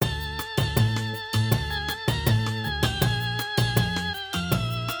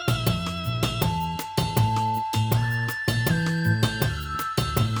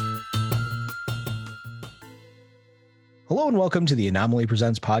Hello and welcome to the Anomaly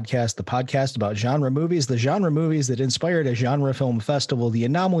Presents podcast, the podcast about genre movies, the genre movies that inspired a genre film festival, the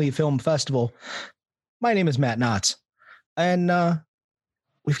Anomaly Film Festival. My name is Matt Knotts, and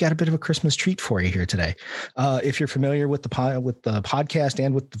we've got a bit of a Christmas treat for you here today. If you're familiar with the podcast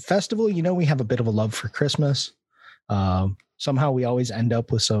and with the festival, you know we have a bit of a love for Christmas. Somehow we always end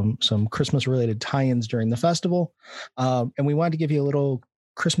up with some Christmas-related tie-ins during the festival, and we wanted to give you a little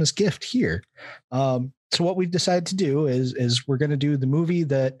Christmas gift here. So what we've decided to do is we're going to do the movie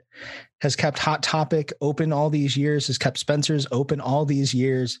that has kept Hot Topic open all these years, has kept Spencer's open all these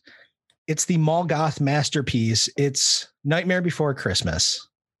years. It's the Mall Goth masterpiece. It's Nightmare Before Christmas.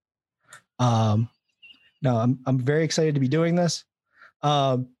 No, I'm very excited to be doing this.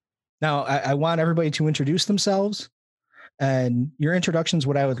 Now I want everybody to introduce themselves, and your introductions.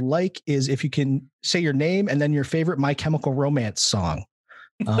 What I would like is if you can say your name and then your favorite My Chemical Romance song.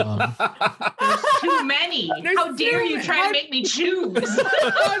 There's too many. How dare you try to make me choose?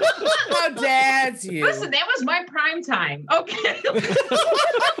 How dare you? Listen, that was my prime time. Okay.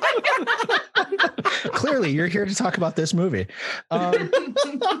 Clearly, you're here to talk about this movie.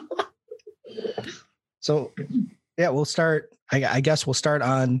 So, yeah, we'll start. I guess we'll start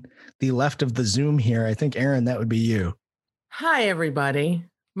on the left of the Zoom here. I think, Aaron, that would be you. Hi, everybody.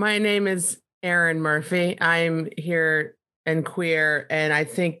 My name is Aaron Murphy. I'm here and queer, and I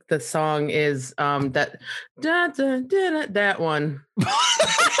think the song is that one.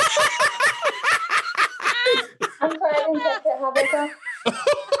 I'm sorry, I didn't catch it. How about that?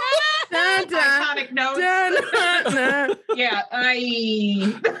 Iconic notes. Yeah,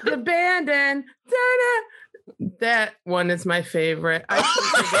 The band and that one is my favorite. I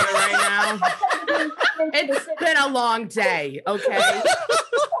can't forget it right now. It's been a long day, okay?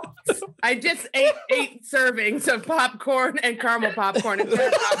 I just ate 8 servings of popcorn and caramel popcorn and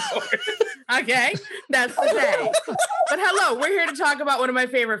popcorn. Okay, that's the day. But hello, we're here to talk about one of my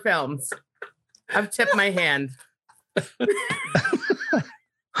favorite films. I've tipped my hand.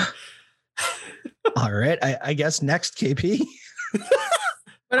 All right, I guess next, KP.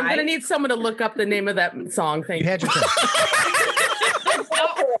 But I'm gonna need someone to look up the name of that song. Thank you. You had your turn. No,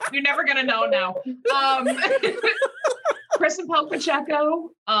 you're never gonna know now. Kristen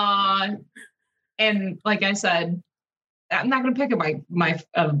Pacheco, and like I said, I'm not going to pick my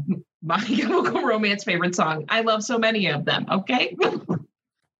Chemical Romance favorite song. I love so many of them. Okay.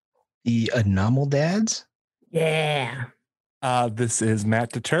 The Anomal Dads. Yeah. This is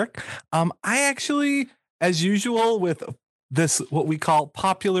Matt DeTurk. I actually, as usual, with this what we call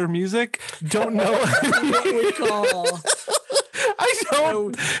popular music, don't know what we call. I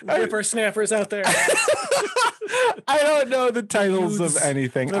don't. Whippersnappers out there. I don't know the titles Youths, of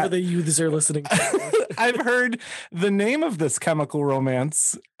anything. Whatever the youths are listening to. I've heard the name of this Chemical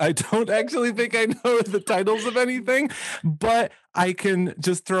Romance. I don't actually think I know the titles of anything, but I can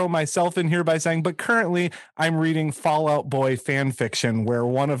just throw myself in here by saying, but currently I'm reading Fall Out Boy fan fiction where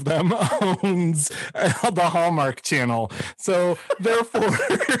one of them owns the Hallmark Channel. So therefore...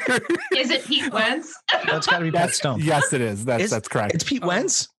 Is it Pete Wentz? That's got to be Pat Stump. Yes, it is. That's correct. It's Pete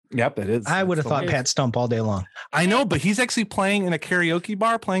Wentz? Yep, it is. I would have thought Pat Stump all day long. I know, but he's actually playing in a karaoke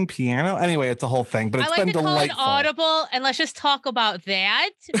bar, playing piano. Anyway, it's a whole thing, but it's been delightful. Audible, and let's just talk about that.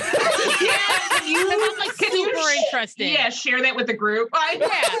 I'm like super interested. Yeah, share that with the group. You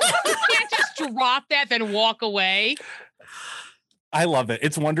can't just drop that, then walk away. I love it.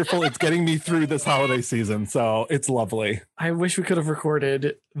 It's wonderful. It's getting me through this holiday season, so it's lovely. I wish we could have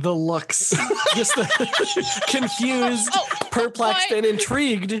recorded the looks, just the confused, perplexed, and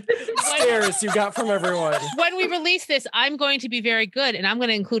intrigued stares you got from everyone. When we release this, I'm going to be very good, and I'm going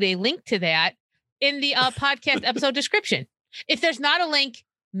to include a link to that in the podcast episode description. If there's not a link,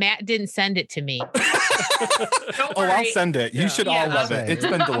 Matt didn't send it to me. I'll send it. You should all love it. It's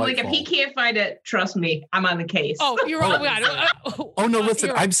been delightful. Like, if he can't find it, trust me, I'm on the case. Oh, you're on. Oh no,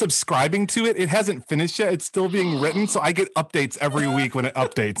 listen, I'm subscribing to it. It hasn't finished yet. It's still being written, so I get updates every week when it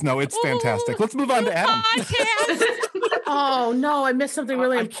updates. No, it's fantastic. Let's move on to Adam. Oh no, I missed something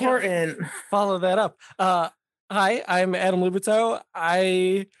really important. Follow that up. Hi, I'm Adam Lubito.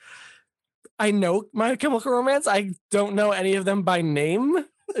 I know My Chemical Romance. I don't know any of them by name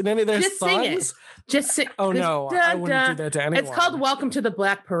in any of their Just songs. sing it. Just sing. Oh no, I wouldn't do that to anyone. It's called Welcome to the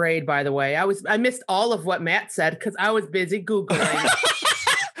Black Parade, by the way. I missed all of what Matt said because I was busy Googling.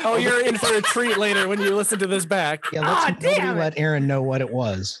 Oh, you're in for a treat later when you listen to this back. Yeah, let Aaron know what it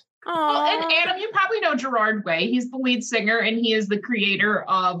was. Well, and Adam, you probably know Gerard Way. He's the lead singer, and he is the creator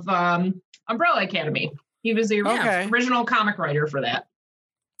of Umbrella Academy. He was the original comic writer for that.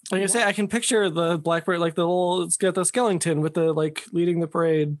 Like I say, I can picture the Blackbird, like it's got the skeleton with the like leading the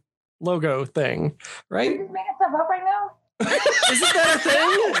parade logo thing, right? Are you just making stuff up right now? Isn't that a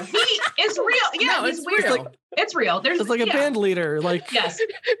thing? He is real. Yeah, No, he's it's weird. real. It's real. There's It's like a band leader. Like Yes.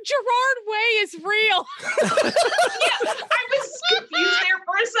 Gerard Way is real. I was confused there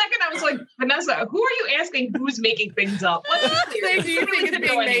for a second. I was like, Vanessa, who are you asking who's making things up? Let's be clear. Do you think it's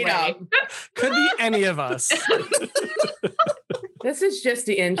being made up? could be any of us. This is just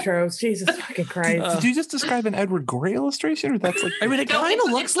the intros. Jesus fucking Christ. Did you just describe an Edward Gorey illustration, or that's like? I mean, it No, kind of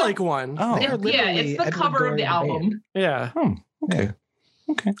it's looks the- like one. Oh, They are Yeah, literally it's the Edward cover of Gorey the band. album. Yeah. okay.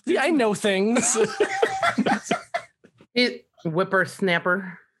 Okay. See, I know things.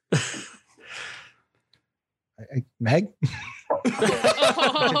 Whippersnapper. Meg?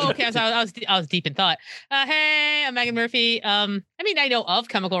 Okay, so I was deep in thought. Hey, I'm Megan Murphy. I mean, I know of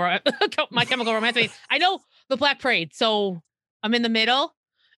My Chemical Romance. I mean, I know the Black Parade, so I'm in the middle.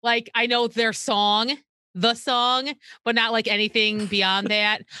 Like, I know their song, the song, but not like anything beyond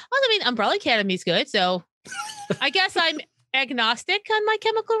that. Well, I mean, Umbrella Academy's good, so I guess I'm agnostic on My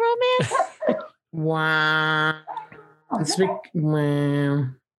Chemical Romance. Wow. Wow.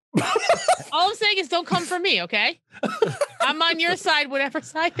 All I'm saying is, don't come for me, okay? I'm on your side, whatever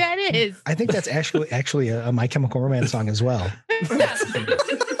side that is. I think that's actually a My Chemical Romance song as well. Yeah.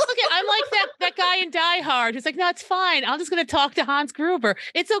 Look, I'm like that guy in Die Hard who's like, no, it's fine. I'm just gonna talk to Hans Gruber.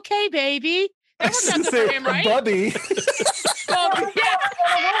 It's okay, baby. That worked out good for him, right? Buddy. Oh, yeah.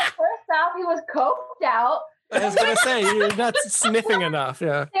 First off, he was coked out. I was gonna say you're not sniffing enough.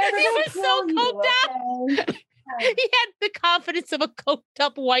 Yeah. They're He gonna was so kill you, coked okay? He had the confidence of a coked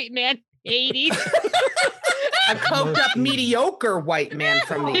up white man in the 80s. A coked up mediocre white man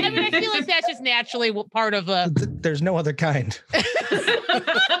from the I mean, I feel like that's just naturally part of a. There's no other kind.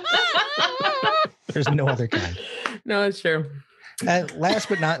 There's no other kind. No, it's true. And last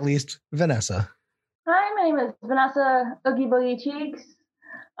but not least, Vanessa. Hi, my name is Vanessa Oogie Boogie Cheeks.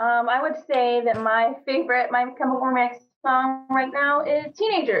 I would say that my favorite My Chemical Romance song right now is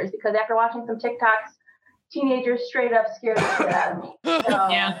Teenagers, because after watching some TikToks, teenagers straight up scared the shit out of me. So,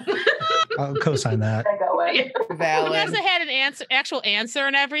 Yeah. I'll co-sign that. I go with. Valid. Vanessa had an actual answer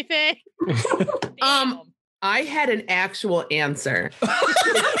and everything. Damn. I had an actual answer.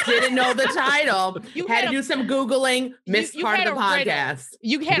 Didn't know the title. You had had to a- do some Googling. Missed you part of had the a riddle. podcast.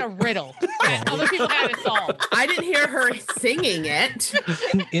 You had a riddle. Other people had it solved. I didn't hear her singing it.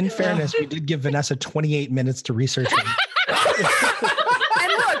 In fairness, we did give Vanessa 28 minutes to research it.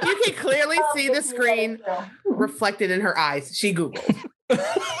 And look, you can clearly see the screen reflected in her eyes. She Googled.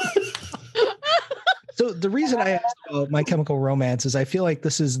 So the reason I asked about My Chemical Romance is I feel like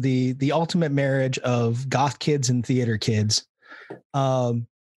this is the ultimate marriage of goth kids and theater kids.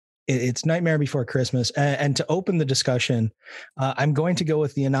 It's Nightmare Before Christmas, and to open the discussion, I'm going to go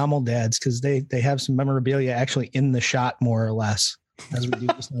with the Anomal Dads because they have some memorabilia actually in the shot more or less as we do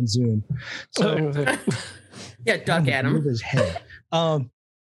this on Zoom. So Yeah, duck at him. move his head.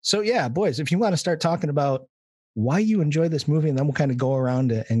 So yeah, boys, if you want to start talking about why you enjoy this movie, and then we'll kind of go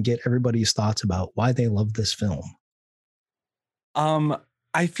around it and get everybody's thoughts about why they love this film.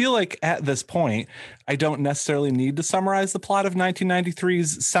 I feel like at this point, I don't necessarily need to summarize the plot of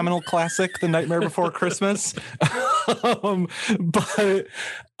 1993's seminal classic, The Nightmare Before Christmas. But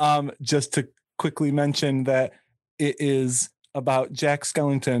just to quickly mention that it is about Jack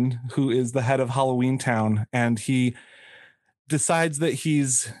Skellington, who is the head of Halloween Town, and he decides that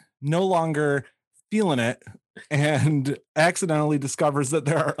he's no longer feeling it and accidentally discovers that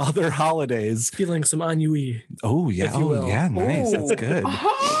there are other holidays. feeling some ennui. Oh yeah, If you will. yeah, nice. That's Ooh. good.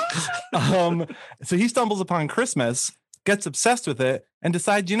 So he stumbles upon Christmas, gets obsessed with it, and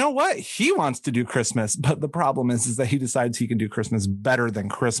decides, you know what? He wants to do Christmas. But the problem is that he decides he can do Christmas better than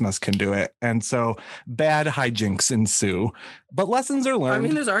Christmas can do it. And so bad hijinks ensue. But lessons are I learned.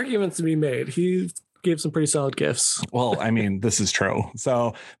 mean, there's arguments to be made. He gave some pretty solid gifts. Well, I mean, this is true.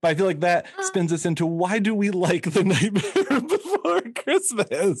 So, but I feel like that spins us into why do we like The Nightmare Before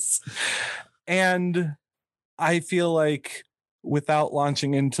Christmas? And I feel like without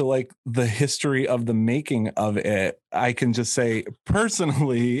launching into like the history of the making of it, I can just say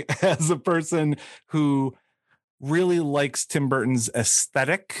personally, as a person who really likes Tim Burton's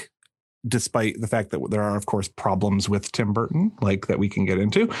aesthetic, despite the fact that there are, of course, problems with Tim Burton, like that we can get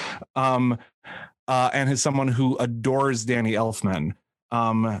into, and as someone who adores Danny Elfman,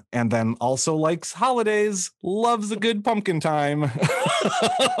 and then also likes holidays, loves a good pumpkin time.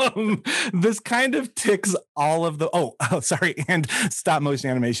 This kind of ticks all of the, sorry, and stop motion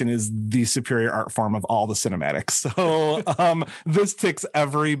animation is the superior art form of all the cinematics. So this ticks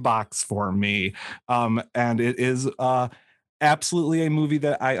every box for me. And it is absolutely a movie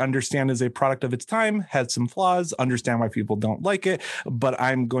that I understand is a product of its time, had some flaws, understand why people don't like it, but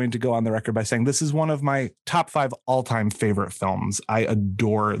I'm going to go on the record by saying this is one of my top 5 all-time favorite films. I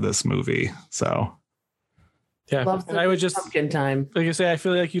adore this movie. So yeah, and I would just pumpkin time. Like you say, I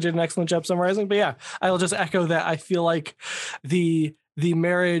feel like you did an excellent job summarizing. But yeah, I will just echo that. I feel like the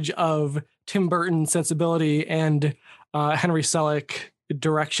marriage of Tim Burton sensibility and Henry Selick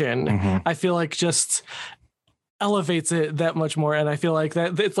direction, I feel like just elevates it that much more. And I feel like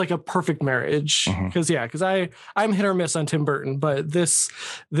that it's like a perfect marriage. Because I'm hit or miss on Tim Burton, but this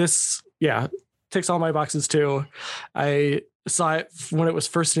ticks all my boxes too. I saw it when it was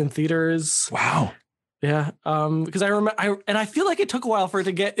first in theaters. Wow. Yeah, because I remember, I feel like it took a while for it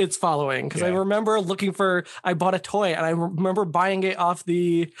to get its following. Because I remember I bought a toy, and I remember buying it off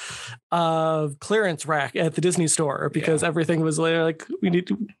the clearance rack at the Disney store because everything was like,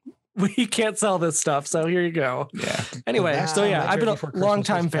 we can't sell this stuff, so here you go. Yeah. Anyway, so yeah, I've been a long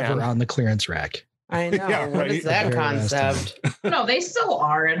time fan on the clearance rack. I know. What is that concept? No, they still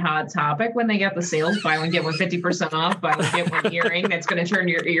are in Hot Topic when they get the sales. Buy one, get one 50% off. Buy one, get one earring that's going to turn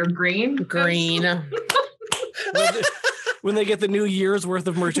your ear green. Green. When they get the new year's worth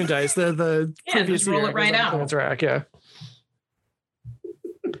of merchandise, the previous just roll it right out. That's rack, yeah.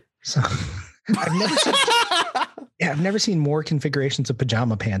 So I've never seen more configurations of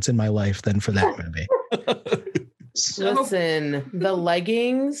pajama pants in my life than for that movie. Listen, the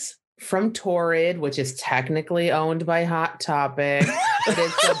leggings from Torrid, which is technically owned by Hot Topic, but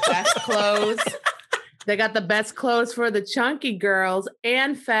it's the best clothes. They got the best clothes for the chunky girls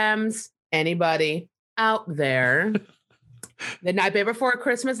and femmes, anybody out there. The Night Before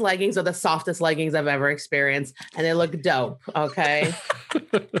Christmas leggings are the softest leggings I've ever experienced, and they look dope, okay?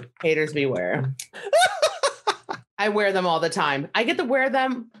 Haters beware. I wear them all the time. I get to wear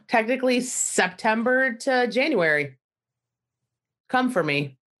them technically September to January. Come for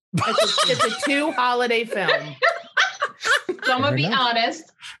me. It's a 2 holiday film. So I'm gonna be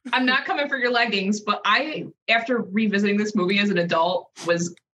honest. I'm not coming for your leggings, but I, after revisiting this movie as an adult,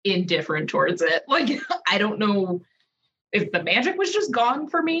 was indifferent towards it. Like, I don't know if the magic was just gone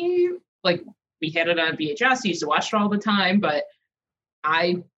for me. Like, we had it on VHS, used to watch it all the time, but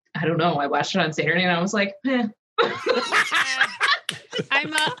I don't know. I watched it on Saturday and I was like, eh.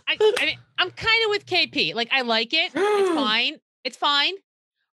 I'm kind of with KP. Like, I like it. It's fine. It's fine.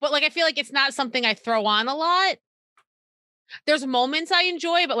 But like, I feel like it's not something I throw on a lot. There's moments I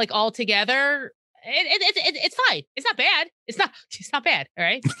enjoy, but like all together, it's fine. It's not bad. It's not bad. All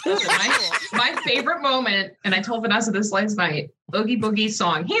right. my favorite moment, and I told Vanessa this last night, Oogie Boogie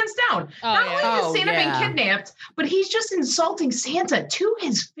song, hands down. Not only has Santa been kidnapped, but he's just insulting Santa to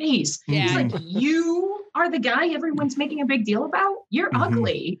his face. Yeah. He's like, you are the guy everyone's making a big deal about. You're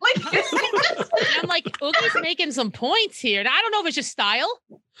ugly. Like, I'm like, Oogie's making some points here. Now, I don't know if it's just style,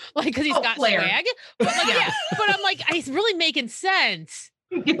 like because he's got flair. Swag. But like, but I'm like, he's really making sense.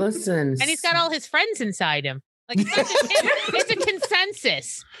 Listen, and he's got all his friends inside him. Like, it's not just him. It's a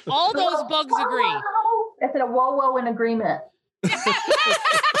consensus. All those bugs agree. It's a whoa in agreement.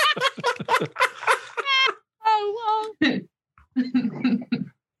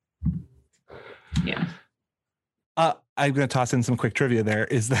 Yeah. I'm going to toss in some quick trivia there.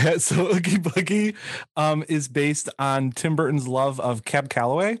 Is that so Oogie Boogie is based on Tim Burton's love of Cab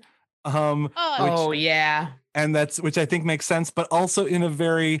Calloway. Yeah. And which I think makes sense, but also in a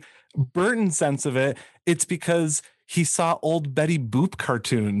very Burton sense of it, it's because he saw old Betty Boop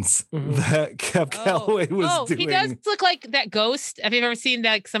cartoons that Cab Calloway was doing. He does look like that ghost. Have you ever seen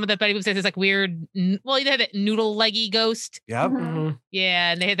that? Some of the Betty Boop says it's like weird. Well, you had that noodle leggy ghost. Yep.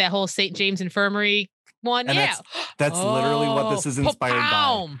 Yeah, and they had that whole St. James Infirmary one. And that's literally what this is inspired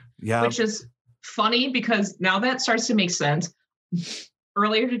by. Yeah. Which is funny because now that starts to make sense.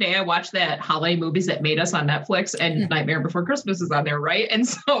 Earlier today, I watched that Holiday Movies That Made Us on Netflix, and Nightmare Before Christmas is on there, right? And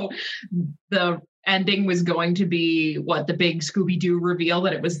so the ending was going to be the big Scooby-Doo reveal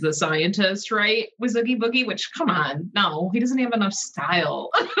that it was the scientist, right? Was Oogie Boogie, which, come on, no, he doesn't have enough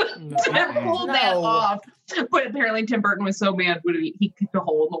style to pull that off. But apparently Tim Burton was so mad when he kicked a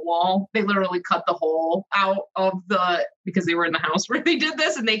hole in the wall. They literally cut the hole out of because they were in the house where they did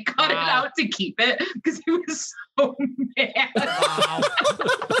this, and they cut it out to keep it because he was so mad. Wow.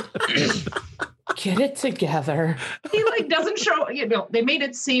 Get it together. He doesn't show, they made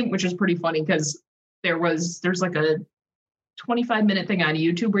it seem, which is pretty funny because there's like a 25-minute thing on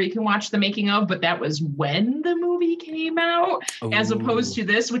YouTube where you can watch the making of, but that was when the movie came out, as opposed to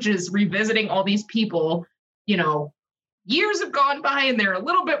this, which is revisiting all these people, years have gone by and they're a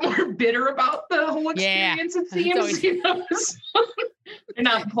little bit more bitter about the whole experience, it seems. They're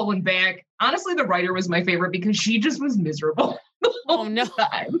not pulling back. Honestly, the writer was my favorite because she just was miserable. Oh no.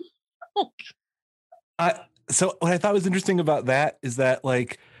 Time. So what I thought was interesting about that is that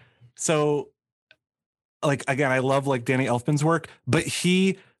again, I love like Danny Elfman's work, but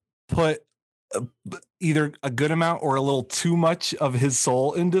he put either a good amount or a little too much of his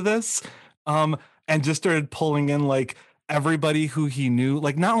soul into this, and just started pulling in like everybody who he knew.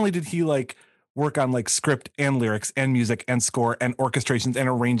 Like, not only did he like work on like script and lyrics and music and score and orchestrations and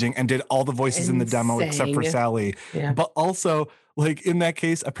arranging and did all the voices in the demo except for Sally, but also like in that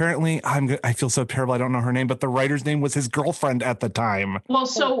case, apparently I feel so terrible. I don't know her name, but the writer's name was his girlfriend at the time. Well,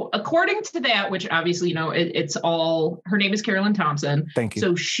 so according to that, which obviously, you know, it's all, her name is Carolyn Thompson. Thank you.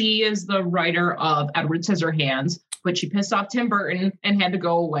 So she is the writer of Edward Scissorhands, but she pissed off Tim Burton and had to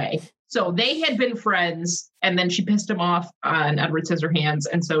go away. So they had been friends, and then she pissed him off on Edward Scissorhands.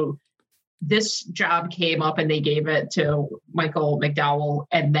 And so this job came up and they gave it to Michael McDowell.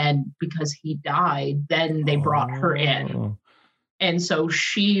 And then because he died, then they brought her in. And so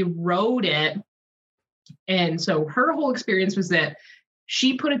she wrote it. And so her whole experience was that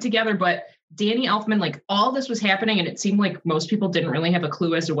she put it together, but Danny Elfman, like all this was happening, and it seemed like most people didn't really have a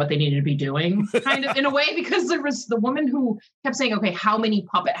clue as to what they needed to be doing, kind of in a way, because there was the woman who kept saying, okay, how many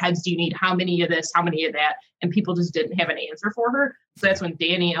puppet heads do you need? How many of this? How many of that? And people just didn't have an answer for her. So that's when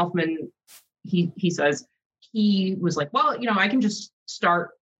Danny Elfman, he says, he was like, well, you know, I can just start.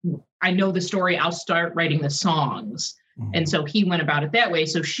 I know the story. I'll start writing the songs. And so he went about it that way.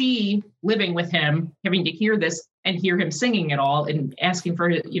 So she, living with him, having to hear this and hear him singing it all and asking for,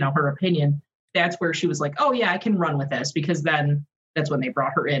 you know, her opinion, that's where she was like, oh yeah, I can run with this, because then that's when they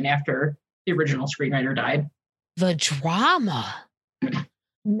brought her in after the original screenwriter died. The drama.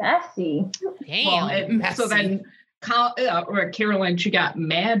 Messy. Damn. Well, so then Carolyn, she got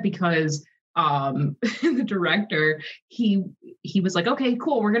mad because the director, he was like, okay,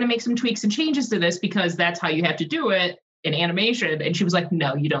 cool, we're gonna make some tweaks and changes to this because that's how you have to do it in animation. And she was like,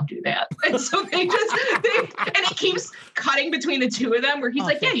 no, you don't do that. And so and it keeps cutting between the two of them where he's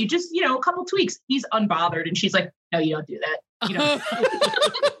like, yeah, you just, you know, a couple tweaks. He's unbothered, and she's like, no, you don't do that. You know.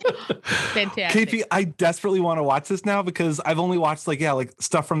 Fantastic. KP, I desperately want to watch this now because I've only watched like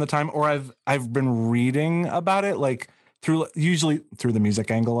stuff from the time, or I've been reading about it like usually through the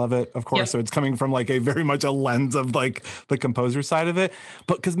music angle of it, of course. Yep. So it's coming from like a very much a lens of like the composer side of it.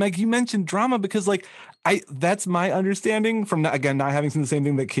 But because Meg, you mentioned drama, because like that's my understanding from not having seen the same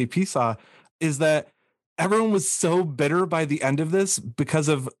thing that KP saw, is that everyone was so bitter by the end of this because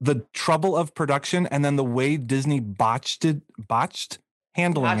of the trouble of production and then the way Disney botched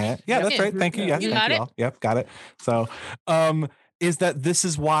handling it. Yeah, that's right. Thank you. Yes, You thank got you it. all. Yep, got it. So is that this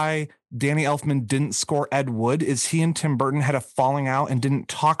is why Danny Elfman didn't score Ed Wood, is he and Tim Burton had a falling out and didn't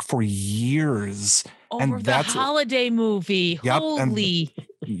talk for years. Over and the that's holiday movie. Yep, Holy.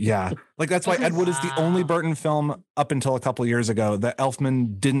 yeah. Like that's why Ed Wood is the only Burton film up until a couple of years ago that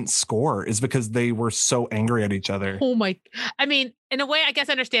Elfman didn't score, is because they were so angry at each other. Oh my. I mean, in a way, I guess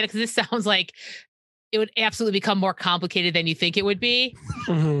I understand it, because this sounds like it would absolutely become more complicated than you think it would be.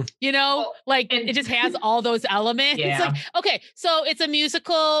 Mhm. You know, like it just has all those elements. Yeah. It's like, okay, so it's a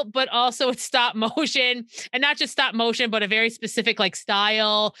musical, but also it's stop motion, and not just stop motion, but a very specific like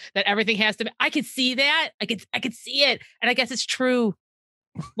style that everything has to be. I could see that. I could see it. And I guess it's true.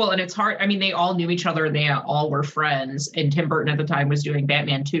 Well, and it's hard. I mean, they all knew each other and they all were friends. And Tim Burton at the time was doing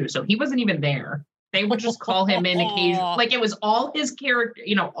Batman 2. So he wasn't even there. They would just call him in occasionally. Like it was all his character,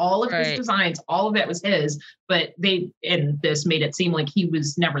 you know, all of his designs, all of that was his. But this made it seem like he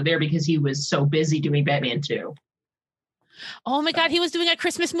was never there because he was so busy doing Batman 2. Oh my God, he was doing a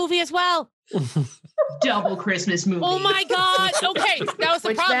Christmas movie as well. Double Christmas movie. Oh my God. Okay, that was the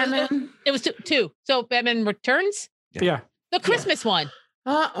Which problem. Batman? It was two. So Batman Returns, Yeah. the Christmas one.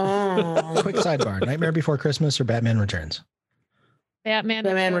 Quick sidebar: Nightmare Before Christmas or Batman Returns? Batman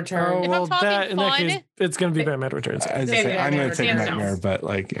Returns. If I'm Well, talking in that fun, case, it's going to be Batman Returns. As I say, I'm going to take Yeah. Nightmare, but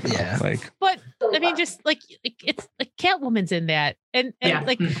like, you know, Yeah. like but I mean, just like it's like Catwoman's in that, and Yeah.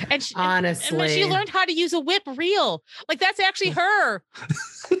 like and she, Honestly. and she learned how to use a whip reel. Like that's actually her.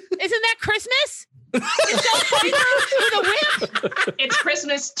 Isn't that Christmas? It's so funny with a whip. It's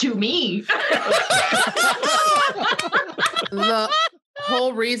Christmas to me. The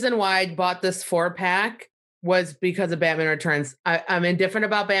whole reason why I bought this 4-pack was because of Batman Returns. I'm indifferent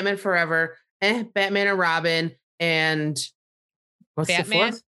about Batman Forever, Batman and Robin, and what's Batman?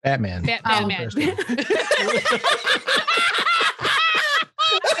 the fourth? Batman. Batman. First one.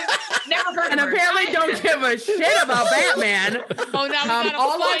 Never heard And of her. apparently don't give a shit about Batman. Oh, now we got a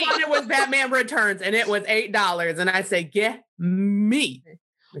All I fight. wanted was Batman Returns, and it was $8. And I say, get me.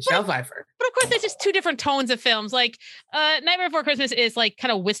 Michelle Pfeiffer. But of course, there's just two different tones of films. Like Nightmare Before Christmas is like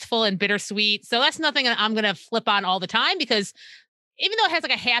kind of wistful and bittersweet. So that's nothing I'm going to flip on all the time because even though it has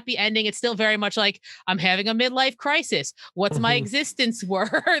like a happy ending, it's still very much like I'm having a midlife crisis. What's my existence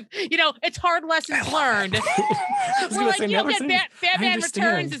worth? You know, it's hard lessons learned. Well, like, you know, Batman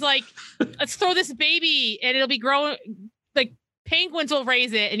Returns is like, let's throw this baby and it'll be growing. Like penguins will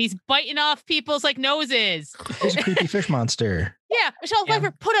raise it, and he's biting off people's like noses. He's a creepy fish monster. Yeah, Michelle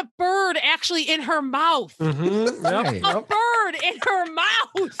Pfeiffer put a bird actually in her mouth. Mm-hmm. Yep. A bird in her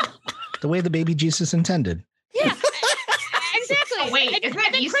mouth. The way the baby Jesus intended. Yeah. Exactly. Oh, wait, and isn't that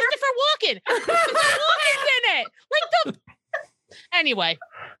then Easter? Christopher Walken's in it. Like the. Anyway.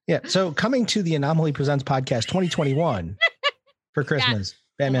 Yeah. So coming to the Anomaly Presents podcast 2021 for Christmas,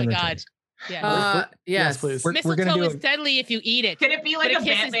 Batman Oh my God. Returns. Yeah. Yes, please. We're Mistletoe gonna do is deadly if you eat it. Can it be like but a a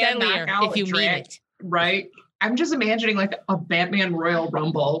kiss is Batman deadlier knockout if you mean drag, it. right? I'm just imagining like a Batman Royal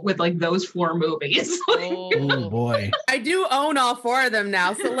Rumble with like those 4 movies. Oh Oh. boy. I do own all 4 of them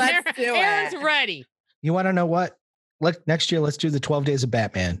now, so let's do Aaron's it. ready. You want to know what? Next year, let's do the 12 Days of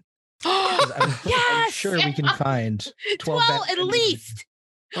Batman. 'Cause I'm Yes! sure we can find 12 12 at Batman least.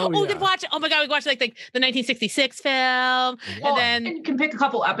 Oh, we could watch. Oh my God, we watched like the 1966 film, Well, and then and you can pick a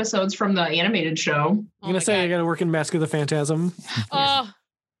couple episodes from the animated show. oh I'm my gonna say God. I gotta work in Mask of the Phantasm. Oh,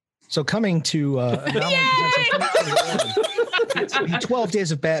 So coming to Anomaly Presents 2021, it's the 12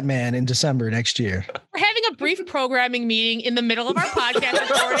 Days of Batman in December next year. we're having a brief programming meeting in the middle of our podcast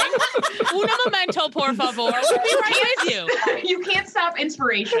recording. Una momento, por favor. We'll be right with you. You can't stop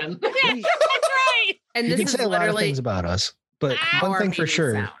inspiration. Yeah, that's right. And You this can is say a lot of literally things about us, but how one our thing for meetings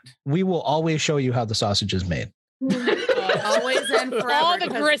sure, sound. we will always show you how the sausage is made. Always and forever. All the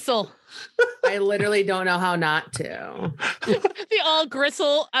 'cause gristle. I literally don't know how not to. The all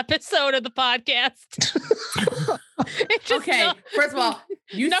gristle episode of the podcast. It's just Okay, no- first of all,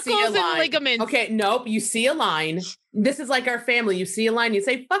 you see a knuckles and line. ligaments. Okay, nope, you see a line. This is like our family. You see a line, you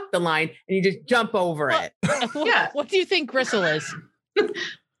say "fuck the line," and you just jump over Well, it. Yeah. What do you think gristle is?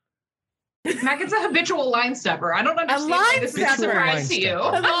 Mac, it's a habitual line stepper. I don't understand line why this is a stepper. surprise to you.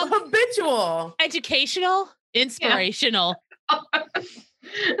 Line Habitual. Educational? Inspirational.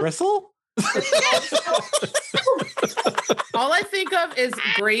 Bristle? All I think of is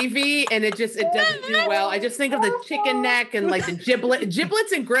gravy, and it doesn't do well. I just think of the chicken neck and like the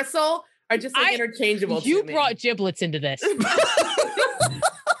giblets and gristle are just like interchangeable. You to me. brought giblets into this.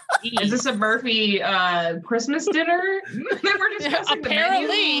 Is this a Murphy Christmas dinner that we're discussing?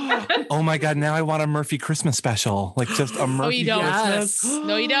 Apparently. The menu? Oh my God, now I want a Murphy Christmas special. Like just a Murphy you don't. Christmas.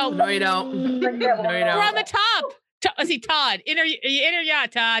 No, you don't. No, you don't. No, you We're on don't. the top. I see Todd. Are you in or yeah,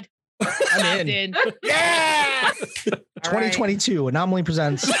 Todd? I'm in. Yes. 2022 Anomaly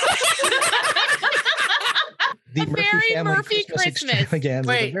Presents the Murphy very Family Murphy Christmas. Extravaganza. The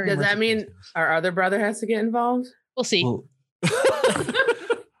Wait, very does that Murphy mean our other brother has to get involved? We'll see. Well,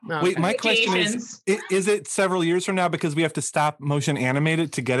 No. Wait, my question is, Vacations. is it several years from now because we have to stop motion animate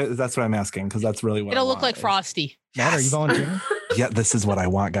it to get it? That's what I'm asking because that's really what It'll I look want. like Frosty. Matt, are you volunteering? Yeah, this is what I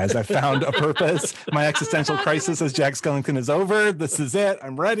want, guys. I found a purpose. My existential crisis as Jack Skellington is over. This is it.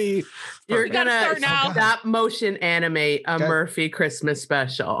 I'm ready. You're We gotta gonna start now. stop motion animate a Okay. Murphy Christmas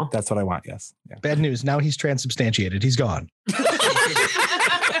special. That's what I want. Yes. Yeah. Bad news. Now he's transubstantiated. He's gone.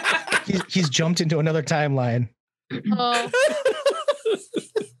 He's jumped into another timeline. Oh,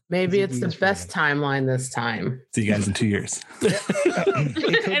 Maybe it's the Yes, best timeline this time. See you guys in 2 years. It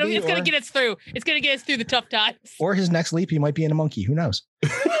could and be, it's gonna or- get us through. It's gonna get us through the tough times. Or his next leap, he might be in a monkey. Who knows?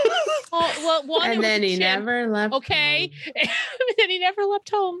 Oh, well, one. it And was then a he chimp. never left. Okay. home. Then he never left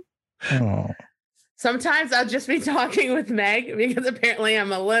home. Oh. Sometimes I'll just be talking with Meg because apparently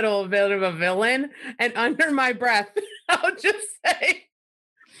I'm a little bit of a villain. And under my breath, I'll just say,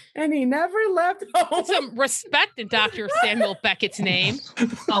 and he never left home. Put some respect in Dr. Samuel Beckett's name. a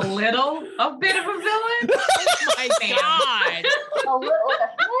bit of a villain. Oh my God. A little bit.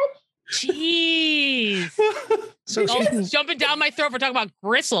 Jeez. So Oh, jumping down my throat for talking about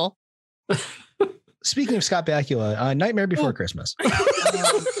gristle. speaking of Scott Bakula, Nightmare Before Christmas.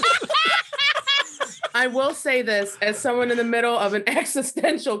 I will say this as someone in the middle of an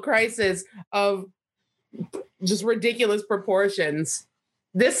existential crisis of just ridiculous proportions.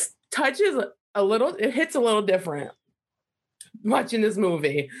 This touches a little, it hits a little different. Watching this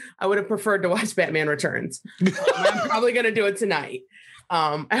movie, I would have preferred to watch Batman Returns. I'm probably going to do it tonight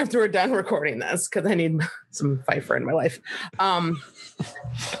after we're done recording this because I need some Pfeiffer in my life.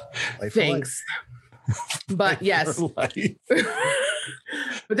 Thanks. But yes. Life.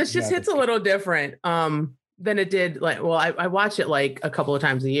 But this just hits a little different than it did. Like, well, I watch it like a couple of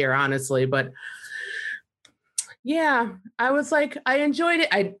times a year, honestly. But Yeah, I was like, I enjoyed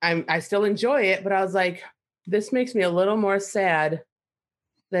it. I still enjoy it, but I was like, this makes me a little more sad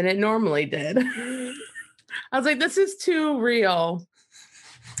than it normally did. I was like, this is too real.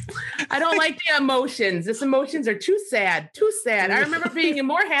 I don't like the emotions. These emotions are too sad, too sad. I remember being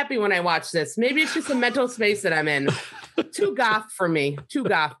more happy when I watched this. Maybe it's just a mental space that I'm in. Too goth for me. Too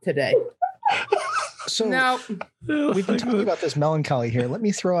goth today. So No. we've been talking about this melancholy here. Let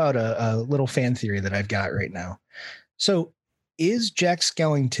me throw out a little fan theory that I've got right now. So is Jack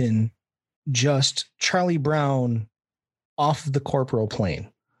Skellington just Charlie Brown off the corporal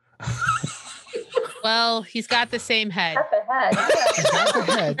plane? Well, he's got the same head. Got the head. Yeah. He's got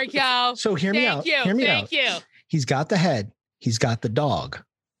the head. There you go. So hear me Thank out. you. Hear me Thank out. you. He's got the head. He's got the dog.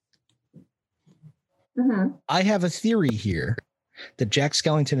 Mhm. I have a theory here that Jack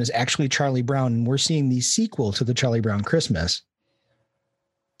Skellington is actually Charlie Brown, and we're seeing the sequel to the Charlie Brown Christmas.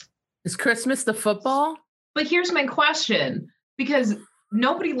 Is Christmas the football? But here's my question, because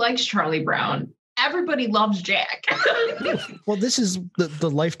nobody likes Charlie Brown. Everybody loves Jack. Well, this is the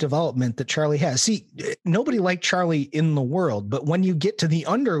life development that Charlie has. See, nobody liked Charlie in the world, but when you get to the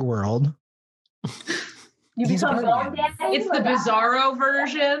underworld, You He's a become party bone daddy? It's the Like, Bizarro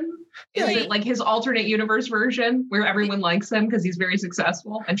version. Is Wait. it like his alternate universe version where everyone likes him because he's very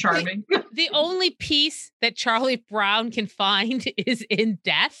successful and charming? The only peace that Charlie Brown can find is in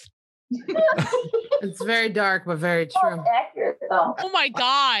death. It's very dark, but very oh, true. accurate though. Oh my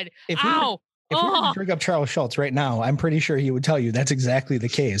God. if we were, Ow. if we were Oh. to bring up Charles Schultz right now, I'm pretty sure he would tell you that's exactly the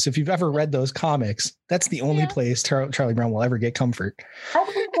case. If you've ever read those comics, that's the only Yeah. place Charlie Brown will ever get comfort. I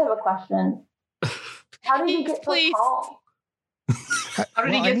just have a question. How did he get so Please. tall? How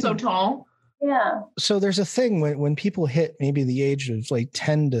did he get so tall? Yeah. So there's a thing when people hit maybe the age of like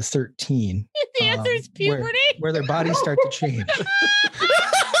 10 to 13, The answer is puberty. where their bodies start to change.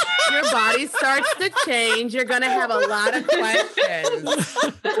 Your body starts to change. You're going to have a lot of questions.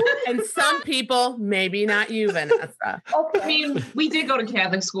 And some people, maybe not you, Vanessa. I Okay. mean, we did go to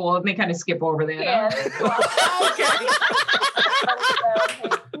Catholic school and they kind of skip over that. Yeah. Okay.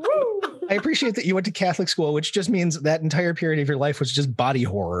 I appreciate that you went to Catholic school, which just means that entire period of your life was just body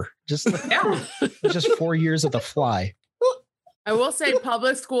horror. Just Yeah. just 4 years of The Fly. I will say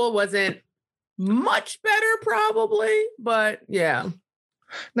public school wasn't much better, probably, but yeah.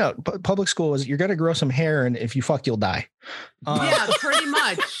 No, public school is you're going to grow some hair, and if you fuck, you'll die. Yeah, pretty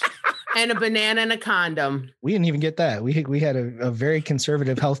much. And a banana and a condom. We didn't even get that. We had a very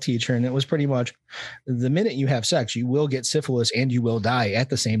conservative health teacher, and it was pretty much the minute you have sex, you will get syphilis and you will die at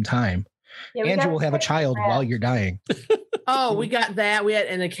the same time. Yeah, we And you got will have a child rats. while you're dying. Oh, we got that. We had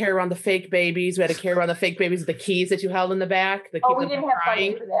and to carry around the fake babies. We had to carry around the fake babies with the keys that you held in the back. Oh, we didn't have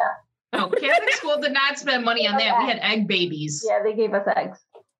money for that. No, Catholic school did not spend money on that. We had egg babies. Yeah, they gave us eggs.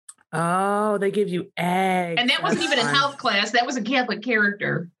 Oh, they give you eggs. And that wasn't That's even in fun. health class. That was a Catholic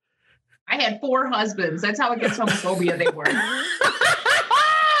character. I had 4 husbands. That's how against homophobia they were.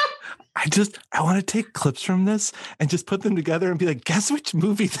 I want to take clips from this and just put them together and be like, guess which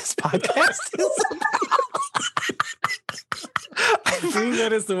movie this podcast is I think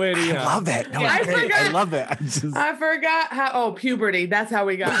that is the way to I go. love that. No, I it's great. I forgot. love it. I'm just, I forgot how. Oh, puberty. That's how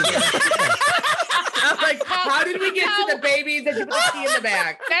we got here. I was like, how did we get to the babies that you put the key in the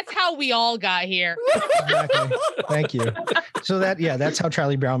back? That's how we all got here. Exactly. Thank you. So that's how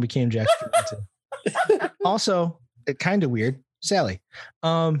Charlie Brown became Jack Skellington. Also, kind of weird. Sally.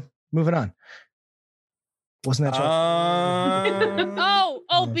 Moving on. Wasn't that Charlie?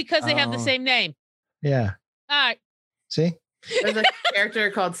 Oh, because they have the Oh. same name. Yeah. All right. See? There's a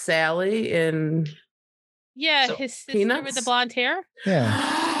character called Sally in. Yeah, So, his sister Peanuts? with the blonde hair.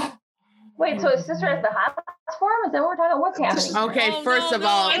 Yeah. Wait, so his sister has the hot for him? Is that what we're talking about? What's happening? Okay, Oh, first no, of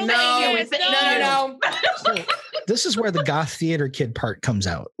all, no, no, it's no. So this is where the goth theater kid part comes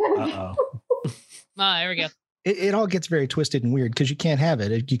out. uh-oh. Oh, there we go. It all gets very twisted and weird because you can't have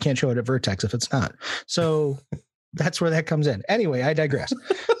it. You can't show it at Vertex if it's not. So that's where that comes in. Anyway, I digress.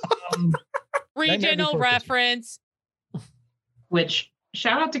 Regional 94%. reference. Which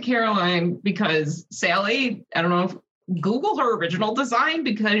shout out to Caroline because Sally, I don't know if Google her original design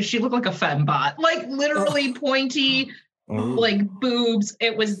because she looked like a fembot, like literally pointy, like boobs.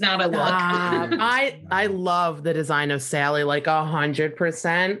 It was not a look. I love the design of Sally, like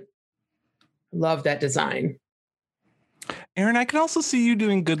 100%. Love that design. Aaron, I can also see you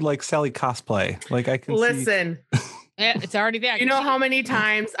doing good like Sally cosplay. Like I can see. Listen, Yeah, it's already there. you know how many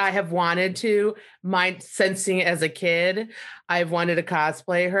times I have wanted to, sensing it as a kid, I've wanted to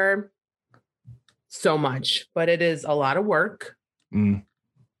cosplay her so much, but it is a lot of work. Mm.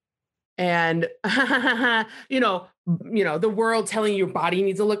 And the world telling your body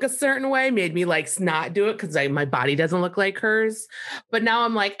needs to look a certain way made me like not do it because my body doesn't look like hers. But now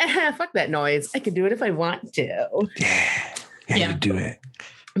I'm like, fuck that noise. I can do it if I want to. Yeah, you do it.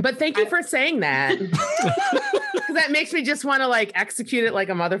 But thank you for saying that. Because that makes me just want to like execute it like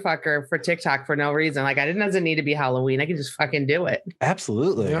a motherfucker for TikTok for no reason. Like it doesn't need to be Halloween. I can just fucking do it.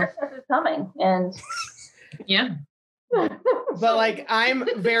 Absolutely. Christmas is coming, and Yeah. But like I'm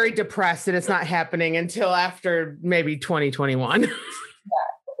very depressed and it's not happening until after maybe 2021.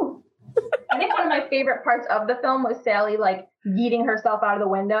 I think one of my favorite parts of the film was Sally like yeeting herself out of the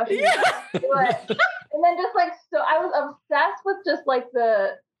window. She was like, do it. And then just like, so I was obsessed with just like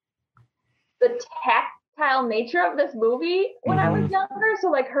the tactile nature of this movie when I was younger. So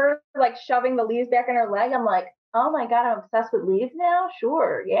like her like shoving the leaves back in her leg, I'm like, oh my God, I'm obsessed with leaves now.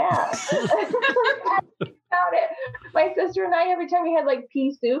 Sure. Yeah. About it. My sister and I, every time we had like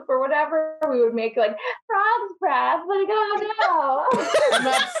pea soup or whatever, we would make like frogs breath. Like, oh no. I'm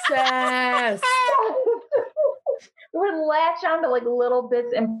obsessed. We would latch on to like little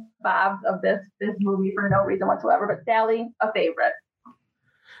bits and bobs of this movie for no reason whatsoever. But Sally, a favorite.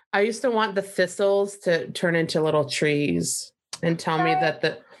 I used to want the thistles to turn into little trees and tell me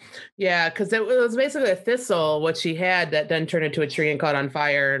that because it was basically a thistle, what she had that then turned into a tree and caught on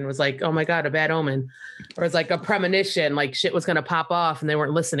fire and was like, oh my God, a bad omen. Or it's like a premonition, like shit was going to pop off and they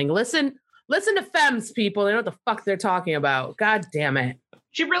weren't listening. Listen to femmes, people. They know what the fuck they're talking about. God damn it.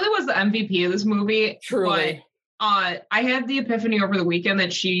 She really was the MVP of this movie. Truly. But, I had the epiphany over the weekend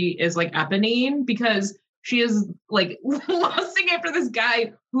that she is like Eponine because she is like lusting after this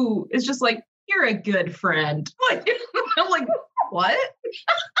guy who is just like, you're a good friend. Like, I'm like, what?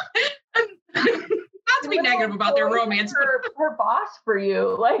 Not to be negative about their romance, her boss for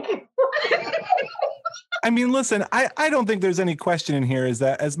you, like. I mean, listen, I don't think there's any question in here is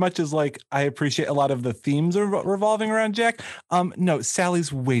that as much as like I appreciate a lot of the themes revolving around Jack, no,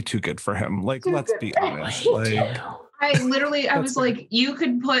 Sally's way too good for him. Like, let's be honest. Like, I was like, you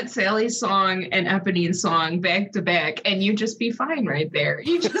could put Sally's song and Eponine's song back to back, and you'd just be fine right there.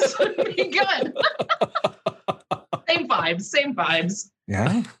 You just would be good. Same vibes.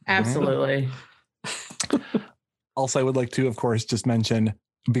 Yeah, absolutely. Also, I would like to, of course, just mention,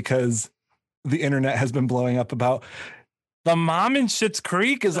 because the internet has been blowing up about the mom in Schitt's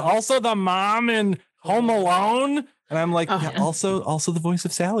Creek is also the mom in Home Alone. And I'm like, also the voice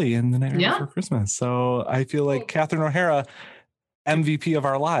of Sally in The Nightmare Before Christmas. So I feel like Catherine O'Hara, MVP of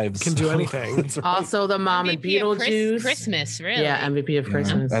our lives, can do anything. Right. Also the mom in Beetlejuice. Christmas, really. Yeah, MVP of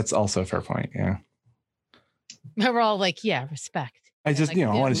Christmas. That's also a fair point. Yeah. We're all like, yeah, respect. I just, I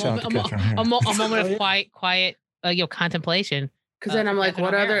want to shout out to Catherine O'Hara. A moment of quiet, contemplation. Because then I'm like,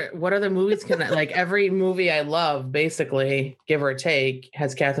 what other movies can like every movie I love, basically, give or take,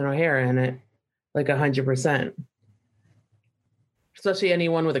 has Catherine O'Hara in it, like 100%. Especially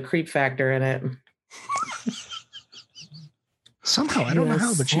anyone with a creep factor in it. Somehow, I don't know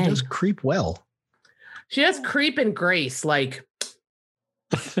how, but she does creep well. She has creep and grace, like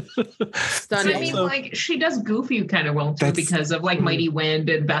stunning. I mean, like she does goofy kind of well too because of like Mighty Wind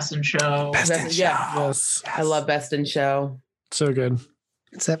and Best in Show. Yes. I love Best in Show. So good.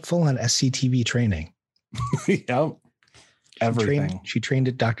 It's that full-on SCTV training. Yep. Everything. She trained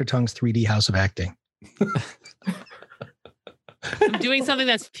at Dr. Tongue's 3D House of Acting. I'm doing something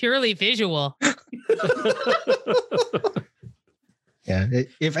that's purely visual. Yeah.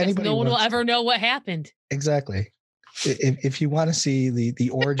 If anybody no one will ever know what happened. Exactly. If you want to see the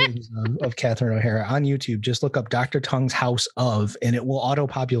origins of Catherine O'Hara on YouTube, just look up Dr. Tongue's House of, and it will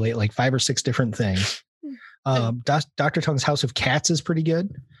auto-populate like 5 or 6 different things. Dr. Tongue's House of Cats is pretty good.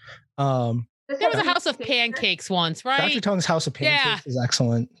 There was a House of Pancakes once, right? Dr. Tongue's House of Pancakes is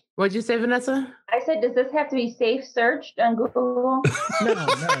excellent. What'd you say, Vanessa? I said, does this have to be safe searched on Google? No.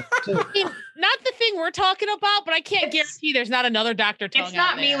 Not the thing we're talking about, but I can't guarantee there's not another Dr. Tongue. It's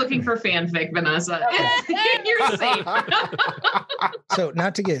not me looking for fanfic, Vanessa. You're safe. So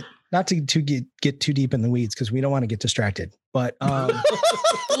not to get too deep in the weeds because we don't want to get distracted. But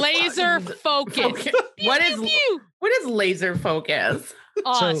laser focus. What is laser focus?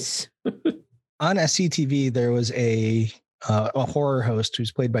 Us. So, on SCTV, there was a horror host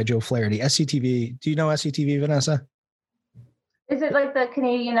who's played by Joe Flaherty. SCTV. Do you know SCTV, Vanessa? Is it like the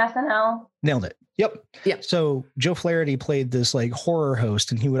Canadian SNL? Nailed it. Yep. Yeah. So Joe Flaherty played this like horror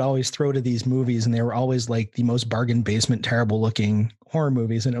host, and he would always throw to these movies, and they were always like the most bargain basement, terrible looking horror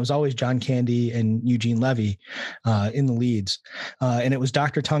movies. And it was always John Candy and Eugene Levy in the leads. And it was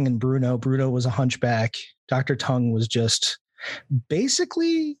Dr. Tongue and Bruno. Bruno was a hunchback. Dr. Tongue was just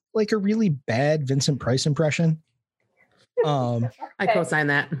basically like a really bad Vincent Price impression. I co-sign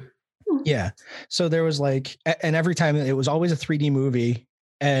that. Yeah. So there was like, and every time it was always a 3D movie,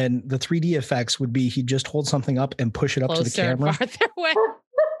 and the 3D effects would be he'd just hold something up and push it up to the Closer, camera. farther away.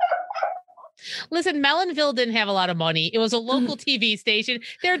 Listen, Mellonville didn't have a lot of money. It was a local TV station.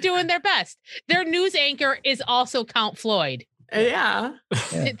 They're doing their best. Their news anchor is also Count Floyd. Yeah.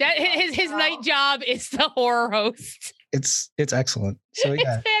 Yeah. That his night job is the horror host. It's excellent. So It's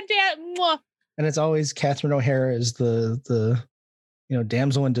yeah, fantastic. and it's always Catherine O'Hara is the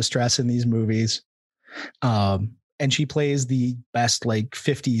damsel in distress in these movies, and she plays the best like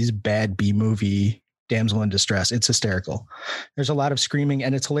 50s bad B movie damsel in distress. It's hysterical. There's a lot of screaming,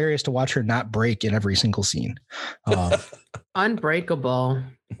 and it's hilarious to watch her not break in every single scene. Unbreakable.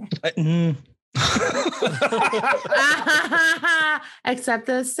 Except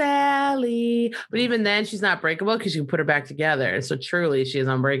the Sally. But even then, she's not breakable because you can put her back together. So truly, she is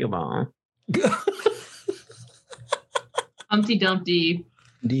unbreakable. Humpty Dumpty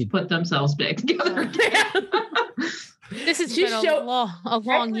Indeed. put themselves back together again. This has She been a showed- long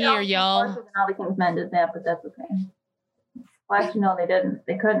Actually, year, Austin y'all. Powers and All the King's Men did that, but that's okay. Well, actually, no, they didn't.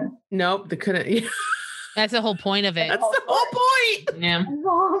 They couldn't. Nope, they couldn't. That's the whole point of it. That's the whole point. Yeah. That's the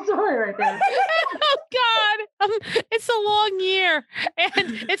whole story right there. Oh God, it's a long year,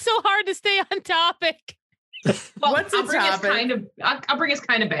 and it's so hard to stay on topic. Well, What's the I'll bring topic? I'll bring us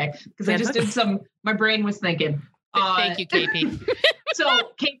kind of back because I just did some. My brain was thinking. Thank you, KP. So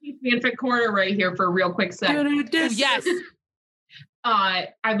KP's fanfic corner right here for a real quick sec. Yes. I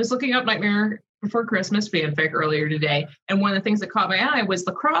was looking up Nightmare Before Christmas fanfic earlier today, and one of the things that caught my eye was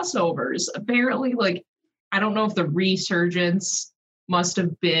the crossovers. Apparently, like, I don't know if the resurgence must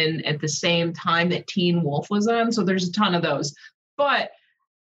have been at the same time that Teen Wolf was on, so there's a ton of those. But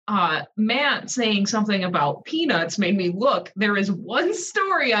Matt saying something about peanuts made me look. There is one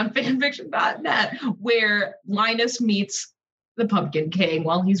story on fanfiction.net where Linus meets the Pumpkin King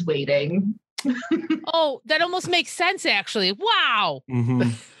while he's waiting. Oh, that almost makes sense, actually. Wow.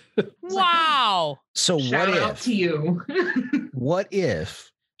 Mhm. Wow. So Shout what out if? to you. What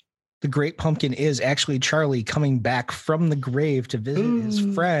if the Great Pumpkin is actually Charlie coming back from the grave to visit his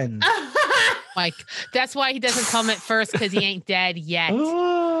friends? Like, that's why he doesn't come at first, because he ain't dead yet.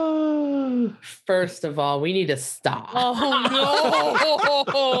 First of all, we need to stop. Oh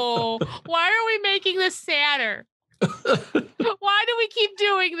no. Why are we making this sadder? Why do we keep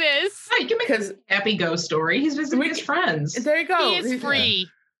doing this? You can make Because- a happy ghost story. He's visiting his friends. There you go. He is free.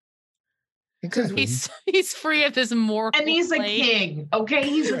 Exactly. He's free of this mortal And he's a plane. king. Okay,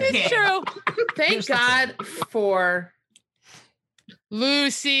 he's a king. It's true. Thank Here's the God for.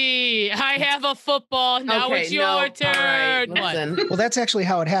 Lucy, I have a football. Now Okay, it's your no, all right, turn. What? listen. Well, that's actually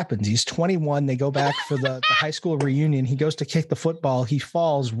how it happens. He's 21. They go back for the high school reunion. He goes to kick the football. He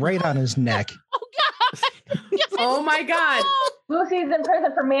falls right on his neck. Oh God. Oh my God. Lucy's in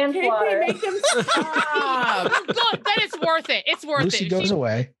prison for manslaughter. Make them stop. Good. Then it's worth it. It's worth Lucy it. goes She-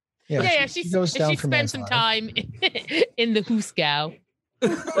 away. Yeah, she she goes down for spent some manslaughter. time in the Hooskow.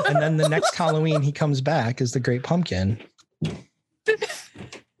 And then the next Halloween, he comes back as the Great Pumpkin.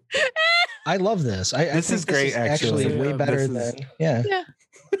 I love this. I This think is great, actually actually. way Yeah, better this than yeah.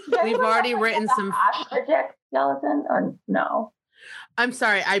 We've already written some. For Jack Skeleton, or no? I'm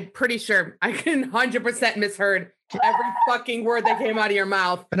sorry. I'm pretty sure I can 100% misheard every fucking word that came out of your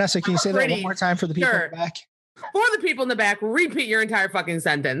mouth. Vanessa, can you say that one Pretty more time for the people sure. in the back? For the people in the back, repeat your entire fucking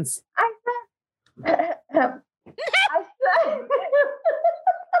sentence. I said, I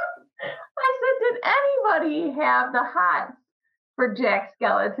said, did anybody have the hots for Jack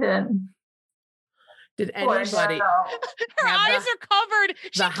Skeleton? Did Or anybody? no? Her Have eyes are covered.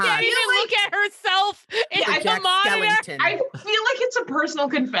 She the can't hot. even look at herself in Yeah, the Jack monitor. Skellington. I feel like it's a personal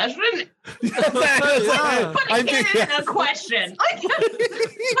confession, Yeah. but I it think- isn't a question. Like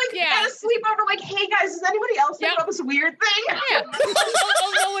Yeah. at a sleepover, like, hey guys, does anybody else think Yep. about this weird thing? Yeah.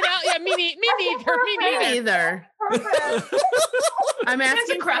 Oh, no one else. Yeah, me neither. Me Me neither. neither. I'm Has a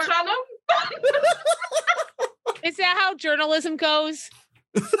asking. crush for- on them? Is that how journalism goes?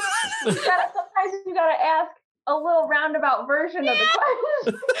 Sometimes you gotta ask a little roundabout version of the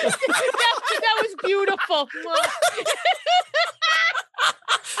question. that was beautiful.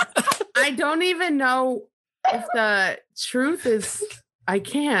 I don't even know if the truth is. I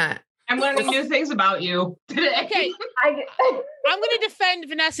can't. I'm learning new things about you today. Okay, I'm going to defend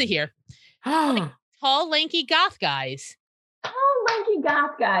Vanessa here. Tall, lanky goth guys. Tall, lanky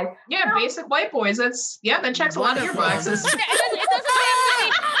goth guys. Yeah, basic white boys. That checks a lot of your Wonderful. boxes. It doesn't have to be.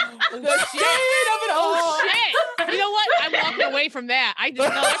 The shade of it all. Oh shit! You know what? I'm walking away from that. I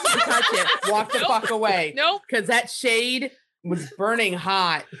just know that's Touch it. Walk the fuck away. Nope. Because that shade was burning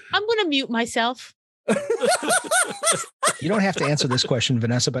hot. I'm gonna mute myself. You don't have to answer this question,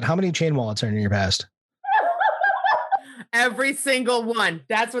 Vanessa, but how many chain wallets are in your past? Every single one.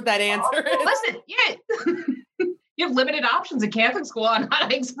 That's what that answer is. Listen, you have limited options at Catholic school on how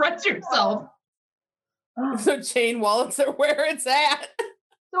to express yourself. So chain wallets are where it's at.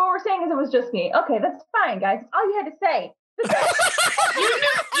 So what we're saying is it was just me. Okay, that's fine, guys. All you had to say.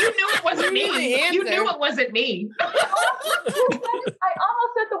 You knew it wasn't me. You knew it wasn't me. I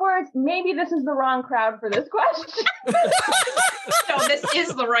almost said the words, maybe this is the wrong crowd for this question. No, this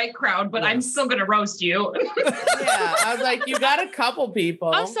is the right crowd, but I'm still going to roast you. Yeah, I was like, you got a couple people.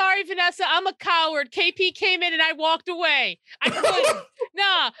 I'm sorry, Vanessa. I'm a coward. KP came in and I walked away. I couldn't.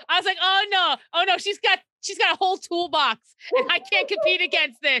 Nah. I was like, oh no. She's got a whole toolbox and I can't compete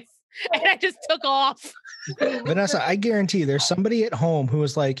against this. And I just took off. Vanessa, I guarantee there's somebody at home who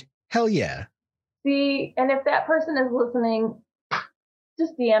was like, hell yeah. See, and if that person is listening,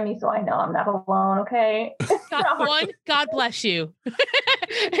 just DM me so I know I'm not alone, okay? One, God bless you.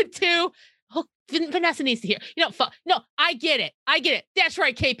 And two, Vanessa needs to hear. No, I get it. That's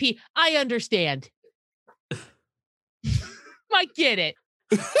right, KP. I understand. I get it.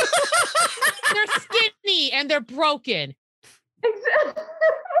 They're skinny and they're broken. Exactly.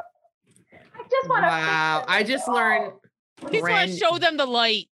 I just want to. Wow. I just learned. Just want to show them the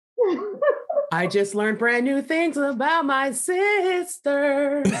light. I just learned brand new things about my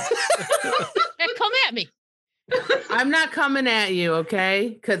sister. Hey, come at me. I'm not coming at you, okay?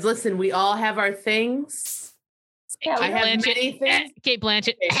 Because listen, we all have our things. Yeah, I have many things. Kate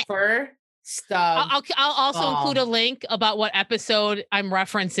Blanchett. Paper, stuff. I'll also include a link about what episode I'm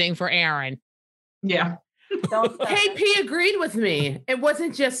referencing for Aaron. Yeah. KP agreed with me. It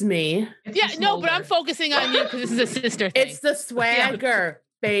wasn't just me. But I'm focusing on you because this is a sister thing. It's the swagger,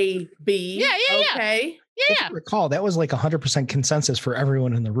 baby. Yeah. Okay. Yeah. If you recall, that was like 100% consensus for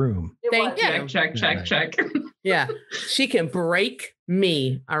everyone in the room. Thank you. Check. Yeah. She can break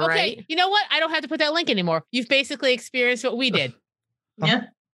me. All right. Okay. You know what? I don't have to put that link anymore. You've basically experienced what we did. Yeah.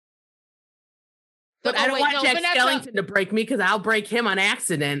 But I don't want Jack Skellington to break me because I'll break him on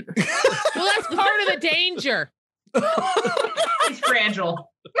accident. Well, that's part of the danger. He's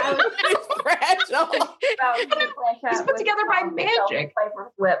fragile. He's fragile. He's put together by magic.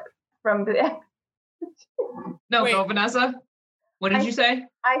 Whip from the. No, Vanessa. What did you say?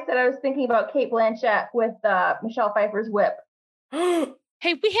 I said I was thinking about Kate Blanchett with Michelle Pfeiffer's whip.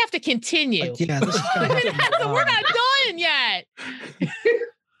 Hey, we have to continue. Yeah, this is we're not done yet.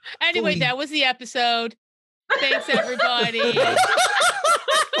 Anyway, that was the episode. Thanks, everybody.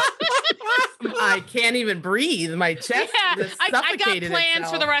 I can't even breathe. My chest is I got plans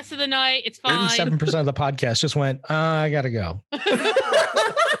itself. for the rest of the night. It's fine. 87% of the podcast just went, I gotta go.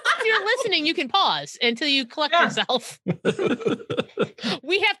 If you're listening, you can pause until you collect yourself.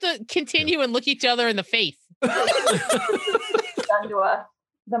 We have to continue and look each other in the face. Done to us.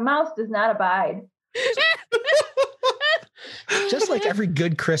 The mouse does not abide. Just like every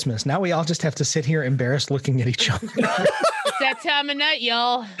good Christmas, now we all just have to sit here embarrassed looking at each other. It's that time of night,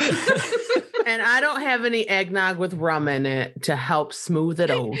 y'all. And I don't have any eggnog with rum in it to help smooth it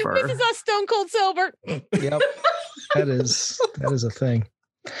over. This is us stone cold sober. Yep. That is a thing.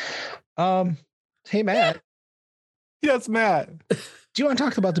 Hey, Matt. Yes, Matt. Do you want to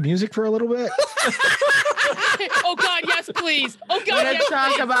talk about the music for a little bit? Oh God, yes, please. Oh God, let's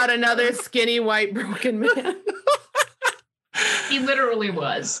talk about another skinny white broken man. He literally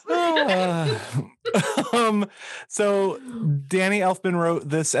was. So Danny Elfman wrote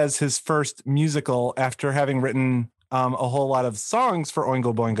this as his first musical after having written a whole lot of songs for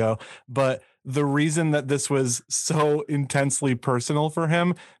Oingo Boingo. But the reason that this was so intensely personal for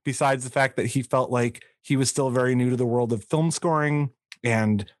him, besides the fact that he felt like he was still very new to the world of film scoring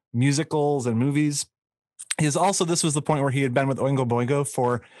and musicals and movies, is also this was the point where he had been with Oingo Boingo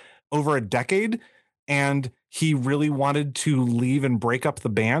for over a decade. And he really wanted to leave and break up the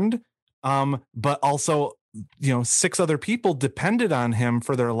band. But also, 6 other people depended on him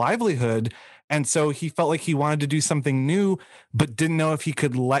for their livelihood. And so he felt like he wanted to do something new, but didn't know if he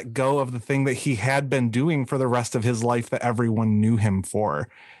could let go of the thing that he had been doing for the rest of his life that everyone knew him for.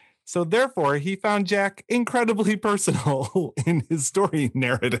 So therefore, he found Jack incredibly personal in his story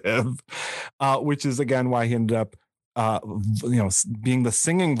narrative, which is, again, why he ended up being the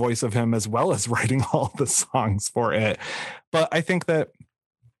singing voice of him as well as writing all the songs for it. But I think that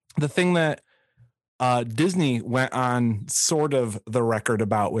the thing that Disney went on sort of the record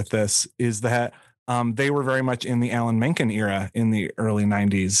about with this is that they were very much in the Alan Menken era in the early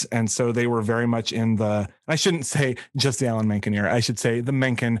 90s. And so they were very much in I shouldn't say just the Alan Menken era. I should say the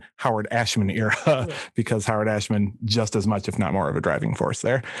Menken Howard Ashman era, because Howard Ashman just as much, if not more, of a driving force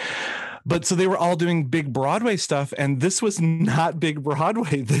there. But so they were all doing big Broadway stuff, and this was not big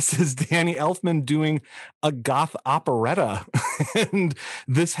Broadway. This is Danny Elfman doing a goth operetta. And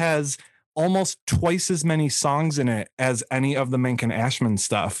this has almost twice as many songs in it as any of the Menken Ashman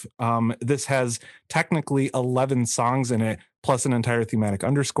stuff. This has technically 11 songs in it, plus an entire thematic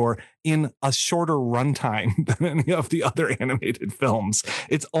underscore in a shorter runtime than any of the other animated films.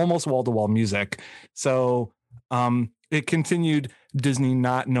 It's almost wall-to-wall music. So it continued Disney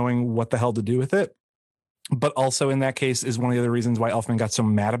not knowing what the hell to do with it. But also in that case is one of the other reasons why Elfman got so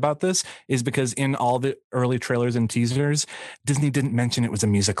mad about this, is because in all the early trailers and teasers, Disney didn't mention it was a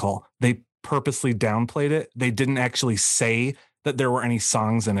musical. They purposely downplayed it. They didn't actually say that there were any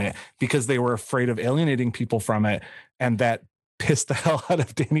songs in it because they were afraid of alienating people from it. And that pissed the hell out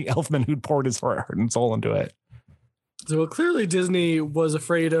of Danny Elfman, who'd poured his heart and soul into it. So clearly Disney was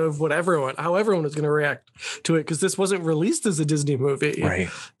afraid of how everyone was going to react to it, because this wasn't released as a Disney movie. Right.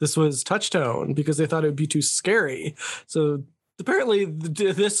 This was Touchstone because they thought it would be too scary. So apparently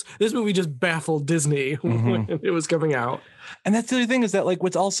this movie just baffled Disney when it was coming out. And that's the other thing, is that like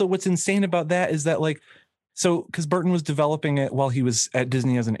what's insane about that is that like, so because Burton was developing it while he was at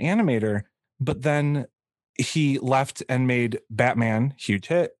Disney as an animator, but then he left and made Batman, huge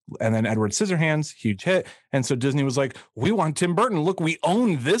hit, and then Edward Scissorhands, huge hit. And so Disney was like, we want Tim Burton. Look, we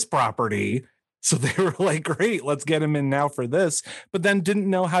own this property. So they were like, great, let's get him in now for this. But then didn't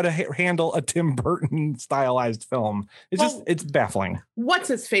know how to handle a Tim Burton stylized film. It's baffling. What's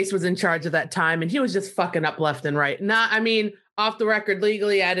his face was in charge of that time, and he was just fucking up left and right. I mean, off the record,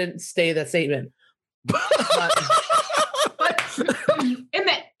 legally, I didn't say the statement. But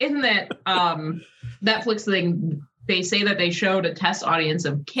in that Netflix thing, they say that they showed a test audience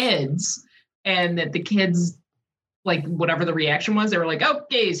of kids, and that the kids, like whatever the reaction was, they were like,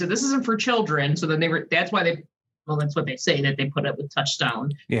 okay, so this isn't for children. So then that's what they say, that they put it with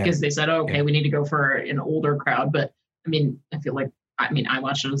Touchstone, because they said, we need to go for an older crowd. But I mean, I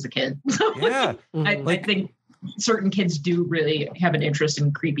watched it as a kid. Yeah. I think certain kids do really have an interest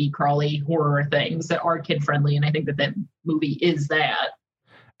in creepy, crawly horror things that are kid friendly. And I think that movie is that.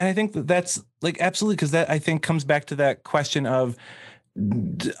 And I think that's like, absolutely. Cause that I think comes back to that question of,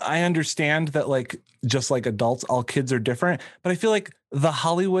 I understand that like, just like adults, all kids are different, but I feel like the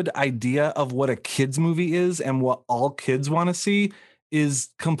Hollywood idea of what a kid's movie is and what all kids want to see is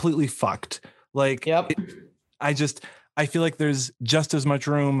completely fucked. Like, I feel like there's just as much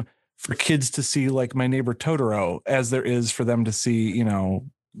room for kids to see like My Neighbor Totoro as there is for them to see,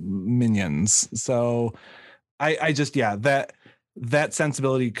 Minions. So that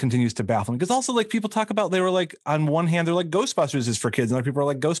sensibility continues to baffle me, because also like people talk about, they were like, on one hand, they're like Ghostbusters is for kids, and other people are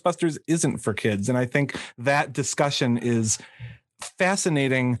like Ghostbusters isn't for kids. And I think that discussion is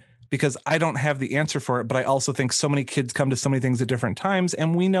fascinating because I don't have the answer for it, but I also think so many kids come to so many things at different times.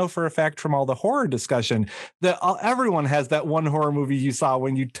 And we know for a fact from all the horror discussion that everyone has that one horror movie you saw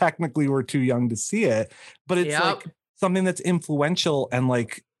when you technically were too young to see it, but it's like something that's influential and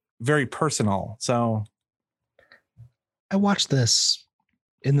like very personal. So I watched this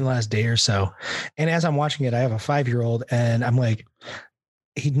in the last day or so, and as I'm watching it, I have a 5-year-old, and I'm like,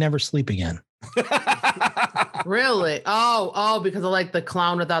 he'd never sleep again. Really? Oh, because of like the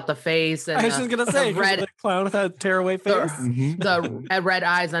clown without the face, and I was just gonna say, red the clown without tearaway face, the red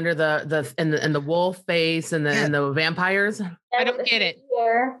eyes under the wolf face, and the vampires. I don't get it.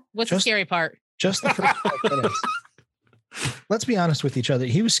 What's the scary part? Just the first 5 minutes. Let's be honest with each other.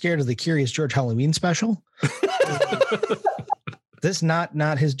 He was scared of the Curious George Halloween special. This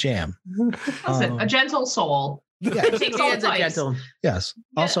not his jam. Listen, a gentle soul. Yeah, it takes all types. Yes.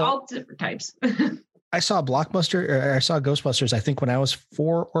 Yeah, also, all different types. I saw Ghostbusters, I think when I was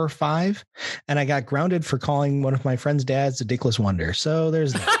 4 or 5, and I got grounded for calling one of my friend's dads a dickless wonder. So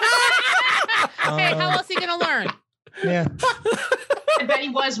there's that. Hey, how else are you gonna learn? Yeah. I bet he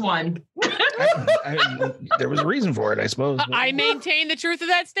was one. There was a reason for it, I suppose. I maintain the truth of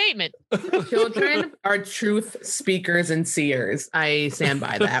that statement. Children are truth speakers and seers. I stand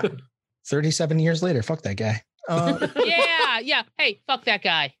by that. 37 years later, fuck that guy. Yeah. Hey, fuck that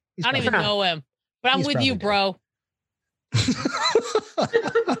guy. I don't even know him, but I'm with you, bro.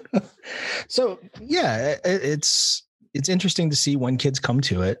 So yeah, it's interesting to see when kids come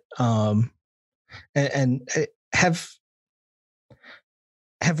to it. And have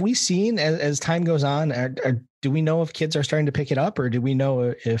we seen as time goes on, do we know if kids are starting to pick it up, or do we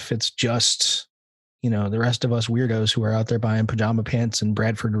know if it's just, the rest of us weirdos who are out there buying pajama pants and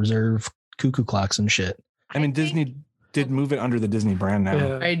Bradford Reserve cuckoo clocks and shit? I mean, Disney did move it under the Disney brand now.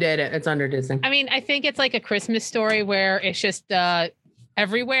 Yeah. I did it. It's under Disney. I mean, I think it's like a Christmas Story where it's just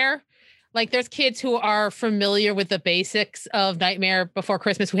everywhere. Like there's kids who are familiar with the basics of Nightmare Before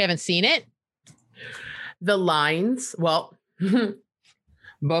Christmas who haven't seen it. The lines, well,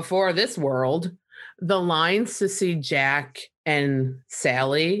 before this world, the lines to see Jack and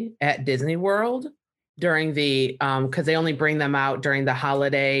Sally at Disney World during the because they only bring them out during the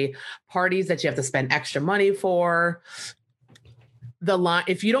holiday parties that you have to spend extra money for. The line,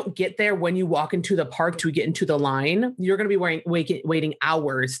 if you don't get there when you walk into the park to get into the line, you're going to be waiting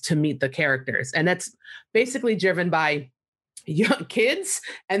hours to meet the characters. And that's basically driven by young kids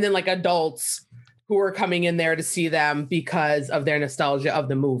and then like adults who are coming in there to see them because of their nostalgia of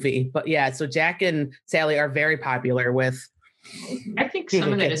the movie. But yeah, so Jack and Sally are very popular with. I think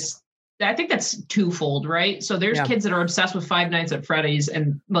some of it is, I think that's twofold, right? So there's kids that are obsessed with Five Nights at Freddy's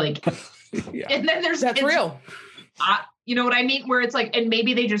and like, and then there's that's real. You know what I mean? Where it's like, and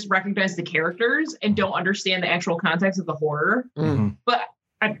maybe they just recognize the characters and don't understand the actual context of the horror. Mm-hmm. But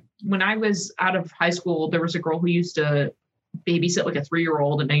when I was out of high school, there was a girl who used to babysit like a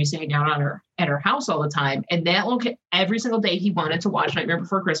 3-year-old, and I used to hang out at her house all the time. And that little kid, every single day he wanted to watch Nightmare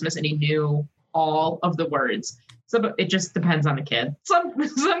Before Christmas, and he knew all of the words. So it just depends on the kid.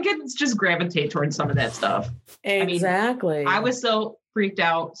 Some kids just gravitate towards some of that stuff. Exactly. I mean, I was so freaked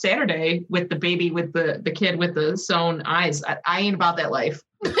out Saturday with the baby, with the kid with the sewn eyes. I ain't about that life.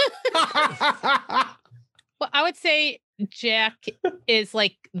 Well, I would say Jack is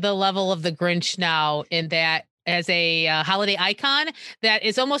like the level of the Grinch now in that as a holiday icon that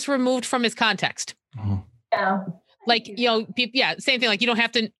is almost removed from his context. Yeah. Like, you know, same thing. Like you don't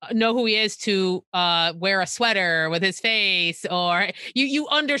have to know who he is to wear a sweater with his face, or you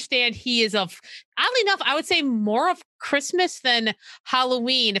understand he is of, oddly enough, I would say more of Christmas than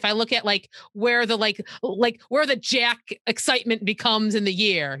Halloween. If I look at like where the like where the Jack excitement becomes in the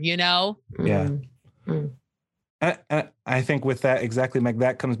year, you know? Yeah. I think with that, exactly, Meg,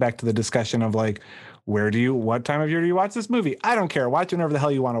 that comes back to the discussion of like, what time of year do you watch this movie? I don't care. Watch whenever the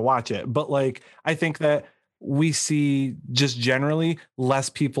hell you want to watch it. But like, I think that we see just generally less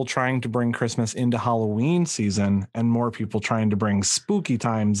people trying to bring Christmas into Halloween season and more people trying to bring spooky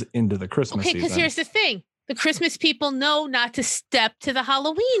times into the Christmas season. Okay, because here's the thing. The Christmas people know not to step to the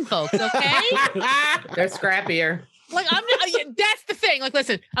Halloween folks, okay? They're scrappier. Like that's the thing. Like,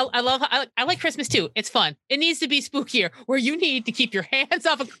 listen, I like Christmas too. It's fun. It needs to be spookier, where you need to keep your hands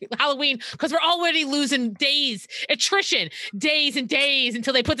off of Halloween because we're already losing attrition days and days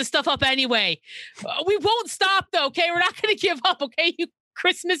until they put the stuff up anyway. We won't stop though. Okay, we're not going to give up. Okay, you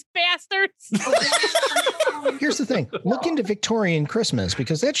Christmas bastards. Here's the thing: look into Victorian Christmas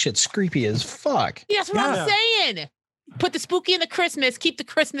because that shit's creepy as fuck. That's what I'm saying. Put the spooky in the Christmas. Keep the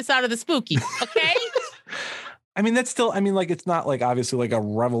Christmas out of the spooky. Okay. I mean, that's still, like, it's not like obviously like a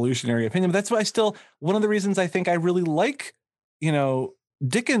revolutionary opinion, but that's why one of the reasons I think I really like,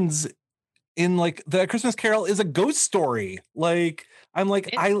 Dickens in like the Christmas Carol is a ghost story. Like, I'm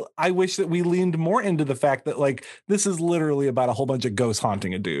like, I wish that we leaned more into the fact that like, this is literally about a whole bunch of ghosts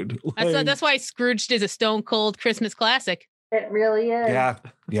haunting a dude. Like, that's why Scrooged is a stone cold Christmas classic. It really is. Yeah.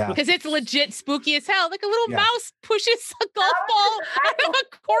 Because it's legit spooky as hell. Like a little mouse pushes a golf ball out of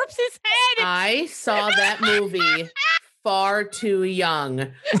a corpse's head. I saw that movie far too young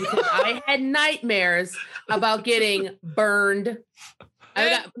because I had nightmares about getting burned. I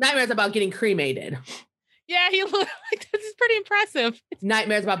got nightmares about getting cremated. Yeah, he looked like this is pretty impressive.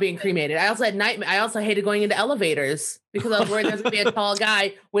 Nightmares about being cremated. I also hated going into elevators because I was worried there was gonna be a tall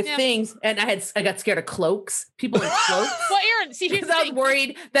guy with things, and I got scared of cloaks. People in cloaks. Well, Aaron, see, here's the I thing. was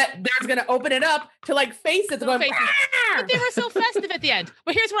worried that they're gonna open it up to like faces going. But they were so festive at the end.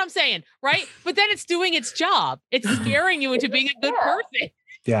 But here's what I'm saying, right? But then it's doing its job. It's scaring you into being a good person.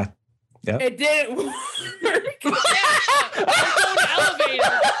 Yeah. Yep. It didn't work. We're going to elevator.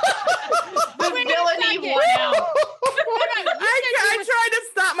 The villainy won out. I tried to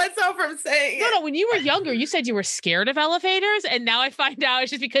stop myself from saying it. No, when you were younger, you said you were scared of elevators, and now I find out it's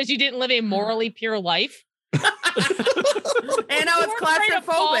just because you didn't live a morally pure life. And I was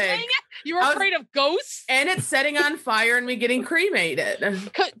claustrophobic. You were afraid of ghosts? And it's setting on fire and me getting cremated.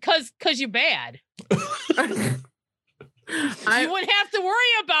 Because you're bad. You wouldn't have to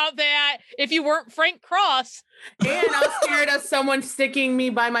worry about that if you weren't Frank Cross. And I was scared of someone sticking me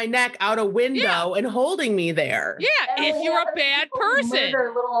by my neck out a window and holding me there. Yeah, if you're a bad person.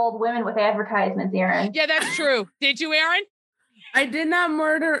 Murder little old women with advertisements, Aaron. Yeah, that's true. Did you, Aaron? I did not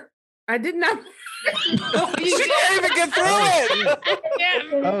murder. I did not. She can't even get through it. Yeah.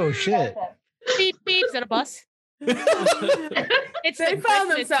 Oh shit. Beep beep. Is that a bus? It's They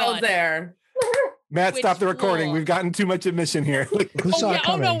found themselves there. Matt, stop the recording. We've gotten too much admission here. Who saw it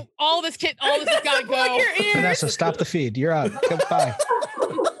coming? Oh no! All this has got to go. Vanessa, stop the feed. You're out. Goodbye.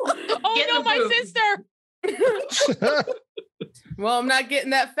 Oh Oh Get no, the my boot. sister. Well, I'm not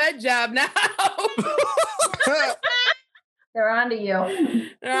getting that Fed job now. They're on to you.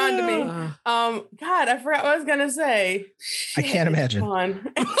 They're on to me. God, I forgot what I was gonna say. I can't imagine. It's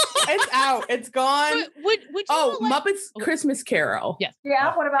gone. It's out. It's gone. But would you like- Muppets Christmas Carol. Yes.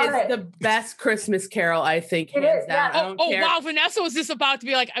 Yeah, what about It's it? the best Christmas Carol, I think. It Hands is, down. yeah. I don't Oh care. wow, Vanessa was just about to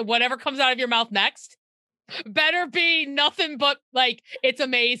be like, whatever comes out of your mouth next better be nothing but like it's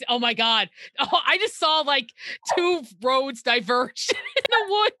amazing. Oh my god. Oh, I just saw like two roads diverge in the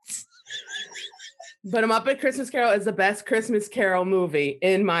woods. But A Muppet Christmas Carol is the best Christmas Carol movie,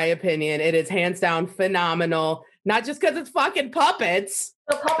 in my opinion. It is hands down phenomenal. Not just because it's fucking puppets.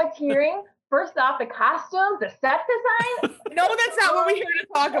 The puppeteering. First off, the costumes, the set design. No, that's not what we're here to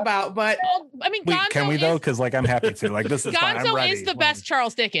talk about. But Well, I mean, Wait, Gonzo can we though? Because like I'm happy to. Like this is fine. I'm Gonzo ready. is the best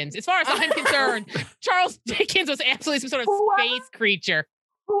Charles Dickens. As far as I'm concerned, Charles Dickens was absolutely some sort of space creature.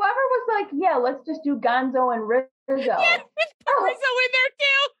 Whoever was like, yeah, let's just do Gonzo and Rizzo. Yeah, with Rizzo in there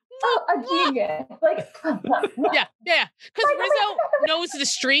too. Oh, a genius. Like, Yeah. Because Rizzo knows the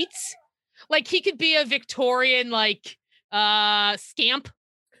streets. Like he could be a Victorian like scamp.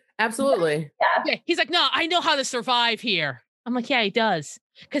 absolutely. Yeah, he's like, no, I know how to survive here. I'm like, yeah, he does.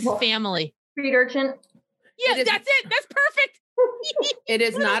 Because his family. street urchin. Yeah, It is- that's it. That's perfect. It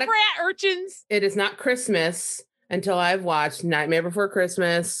is Little not brat urchins. it is not Christmas until I've watched Nightmare Before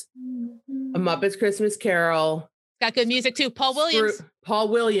Christmas, A Muppet's Christmas Carol, Got good music too. Paul Williams. Paul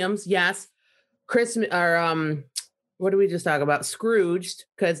Williams, yes. Christmas or what did we just talk about? Scrooged,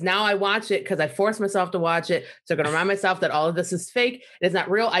 because now I watch it because I forced myself to watch it. So I'm gonna remind myself that all of this is fake. It is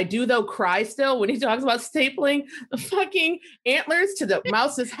not real. I do though cry still when he talks about stapling the fucking antlers to the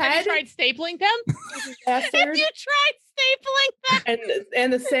mouse's Have head. you tried stapling them? Have Bastard. you tried stapling them?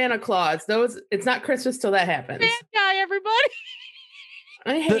 And the Santa Claus. Those it's not Christmas till that happens. Bad guy, everybody.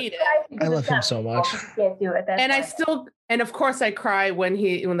 I hate it. I love him so much. Can't do it. That's And why. and of course I cry when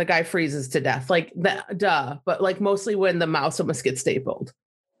the guy freezes to death. Like duh. But like mostly when the mouse almost gets stapled.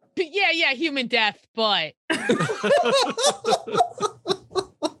 Yeah, human death, but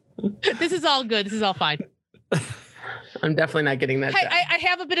this is all good. This is all fine. I'm definitely not getting that. Hey, job. I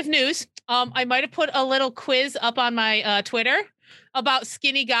have a bit of news. I might have put a little quiz up on my Twitter about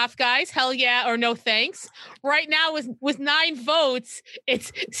skinny goth guys. Hell yeah or no thanks. Right now, with 9 votes,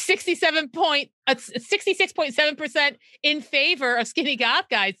 it's 66.7% in favor of skinny goth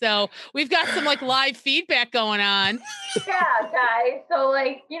guys. So we've got some like live feedback going on. Yeah, guys. So,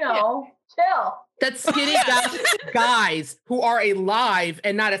 like, chill. That's skinny guys who are alive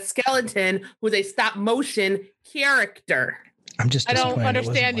and not a skeleton who's a stop motion character. I'm just I don't disappointed it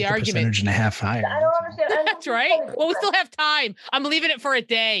understand wasn't the like a argument. percentage and a half higher. I don't understand. That's right. Well, we still have time. I'm leaving it for a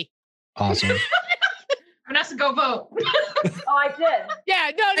day. Awesome. Vanessa, go vote. Oh, I did.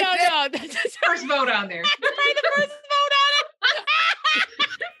 Yeah, no. That's the First vote on there. first vote on it.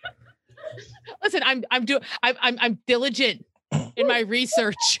 Listen, I'm diligent in my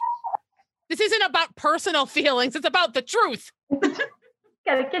research. This isn't about personal feelings. It's about the truth.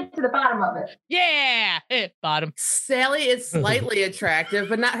 Gotta get to the bottom of it. Yeah. Bottom. Sally is slightly attractive,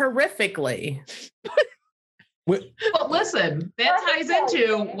 but not horrifically. But listen, that ties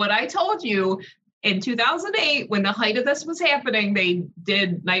into what I told you in 2008 when the height of this was happening. They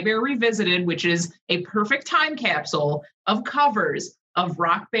did Nightmare Revisited, which is a perfect time capsule of covers of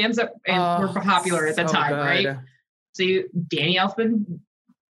rock bands that were popular at the so time, good. right? So Danny Elfman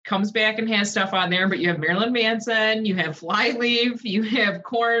comes back and has stuff on there, but you have Marilyn Manson, you have Flyleaf, you have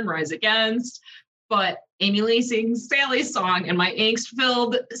Korn, Rise Against, but Amy Lee sings Sally's song, and my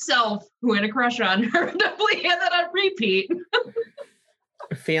angst-filled self, who had a crush on her, definitely had that on repeat.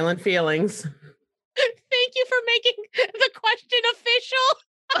 Feeling feelings. Thank you for making the question official.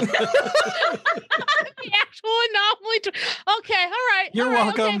 The actual anomaly. Okay, all right. You're all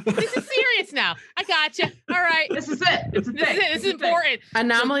right, welcome. Okay. This is serious now. I gotcha. All right. This is it. It's a This is thing. it. This is important.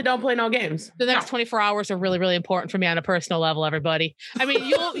 Anomaly don't play no games. The next 24 hours are really, really important for me on a personal level, everybody. I mean,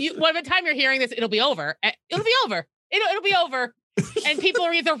 by the time you're hearing this, it'll be over. It'll be over. It'll be over. And people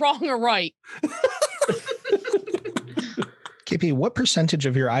are either wrong or right. KP, what percentage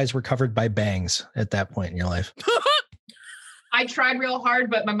of your eyes were covered by bangs at that point in your life? I tried real hard,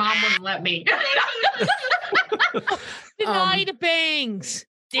 but my mom wouldn't let me. Denied bangs.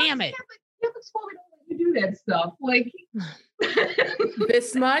 Damn it. Catholic school, they don't let you do that stuff. Like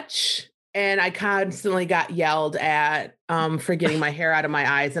This much. And I constantly got yelled at for getting my hair out of my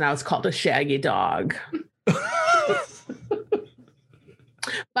eyes, and I was called a shaggy dog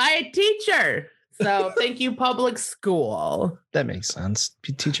by a teacher. So thank you, public school. That makes sense.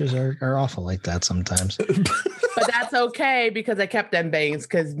 Teachers are awful like that sometimes. But that's okay because I kept them bangs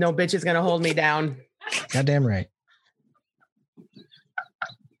because no bitch is gonna hold me down. Goddamn right.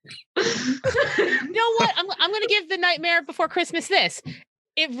 You know what? I'm gonna give the Nightmare Before Christmas this.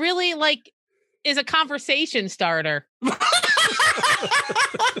 It really like is a conversation starter.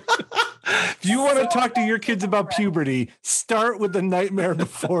 If you want to talk to your kids about puberty, start with The Nightmare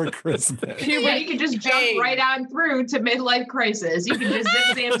Before Christmas. Yeah, you can just jump right on through to midlife crisis. You can just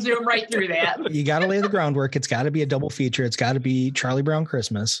zip, zam, zoom right through that. You got to lay the groundwork. It's got to be a double feature. It's got to be Charlie Brown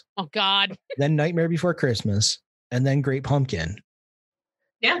Christmas, Oh God. then Nightmare Before Christmas, and then Great Pumpkin.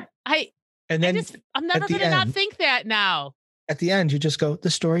 Yeah. And then I'm never at the gonna not end- think that now. at the end, you just go, the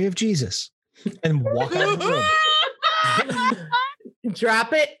story of Jesus, and walk out of the room.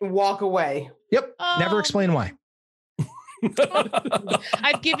 Drop it, walk away. Yep. Never explain why.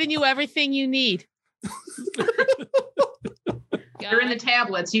 I've given you everything you need. They're in the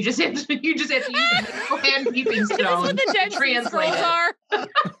tablets. You just have to use the hand peeping stone. That's what the Dead Sea Translate Scrolls it.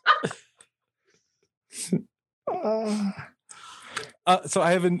 are. So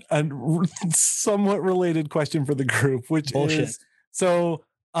I have a somewhat related question for the group, which Bullshit. is so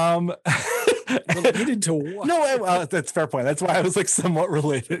Related to what? no, that's a fair point. That's why I was like somewhat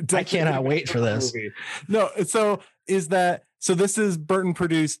related. I cannot wait for this. Movie. No, so this is Burton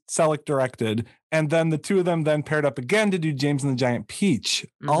produced, Selleck directed, and then the two of them then paired up again to do James and the Giant Peach,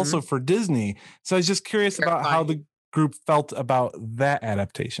 also for Disney. So I was just curious about how the group felt about that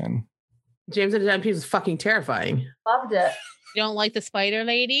adaptation. James and the Giant Peach is fucking terrifying. Loved it. You don't like the Spider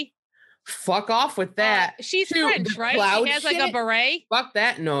Lady? Fuck off with that. She's Shoot, French, the right? cloud She has like a shit? beret. Fuck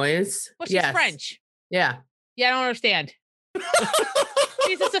that noise. Well, she's Yes. French. Yeah. Yeah, I don't understand.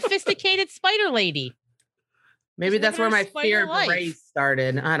 She's a sophisticated spider lady. Maybe Just that's where living my her fear spider of life. berets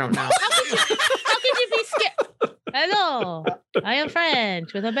started. I don't know. How could you be scared? Hello, I am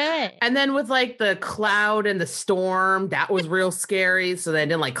French with a beret. And then with like the cloud and the storm, that was real scary. So they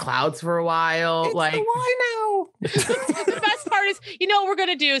didn't like clouds for a while. Like, why now? The best part is, you know what we're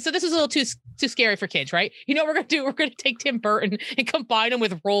gonna do? So this was a little too scary for kids, right? You know what we're gonna do? We're gonna take Tim Burton and combine him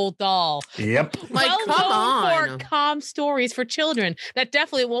with Roald Dahl. Yep. like Well come known on. for calm stories for children that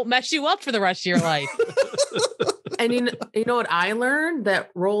definitely won't mess you up for the rest of your life. And you know what I learned?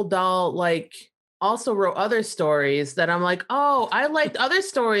 That Roald Dahl like also wrote other stories that I'm like, oh, I liked other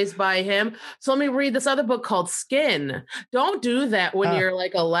stories by him. So let me read this other book called Skin. Don't do that when you're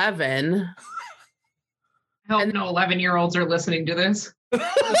like 11. I hope no 11-year-olds are listening to this.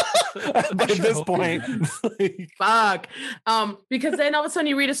 By this point, like, Fuck. Because then all of a sudden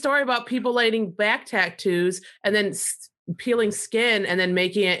you read a story about people lighting back tattoos and then peeling skin and then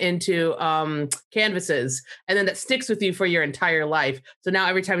making it into canvases. And then that sticks with you for your entire life. So now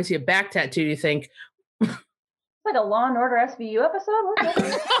every time you see a back tattoo, you think, It's like a Law and Order SVU episode. What's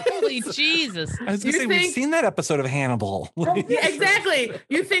that? Holy Jesus. I was gonna You say we've think- seen that episode of Hannibal. Like, yeah, exactly.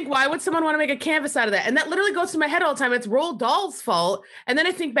 You think, why would someone want to make a canvas out of that? And that literally goes through my head all the time. It's Roald Dahl's fault. And then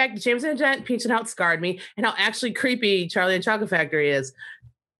I think back to James and the Giant Peach and how it scarred me and how actually creepy Charlie and Chocolate Factory is.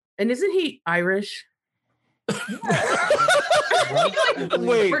 And isn't he Irish?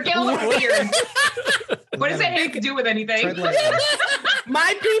 Wait, We're getting a little weird. What does that have to do with anything? Tread lightly.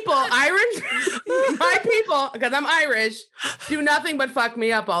 My people, Irish, my people, because I'm Irish, do nothing but fuck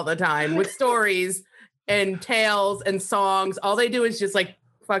me up all the time with stories and tales and songs. All they do is just like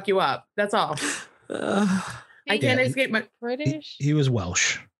fuck you up. That's all. I can't Yeah. escape my British? He was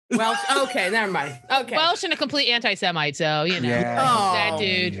Welsh. Welsh. Okay, never mind. Okay. Welsh and a complete anti-Semite, so you know. Oh. That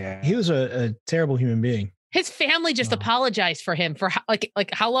dude. Yeah. He was a terrible human being. His family just Oh. apologized for him for like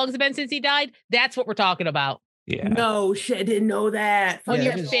how long has it been since he died? That's what we're talking about. Yeah. No shit, I didn't know that. When Yeah,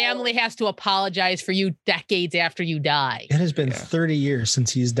 your his- family has to apologize for you decades after you die. It has been Yeah. 30 years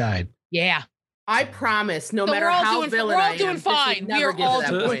since he's died. Yeah. I promise, no So matter we're all how doing, villain we're I all am, doing this would fine. We never are get to all that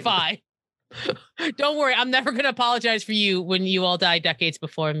doing point. fine. Don't worry, I'm never going to apologize for you when you all died decades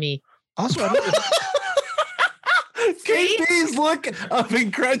before me. Also, I don't- KP's look of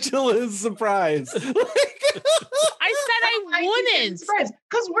incredulous surprise. I said I wouldn't.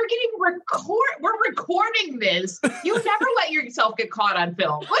 Because we're recording this. You never let yourself get caught on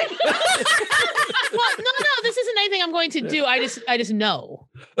film. Like, Well, no, this isn't anything I'm going to do. I just know.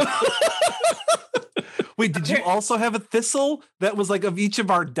 Wait, did you also have a thistle that was like of each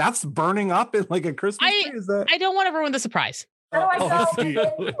of our deaths burning up in like a Christmas I- tree? Is that? I don't want to ruin the surprise. How do I see.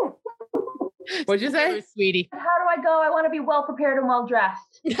 go? What'd you say? Sweetie? How do I go? I want to be well prepared and well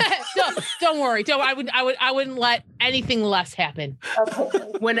dressed. don't worry. I wouldn't let anything less happen. Okay.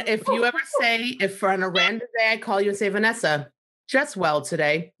 If you ever say, if on a random day I call you and say, Vanessa, Dress well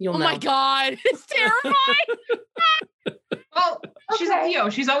today. You'll Oh know. my God. It's terrifying. Well, she's a Theo.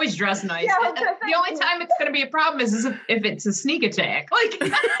 She's always dressed nice. Yeah, I was gonna say- The only time it's going to be a problem is if it's a sneak attack. Like,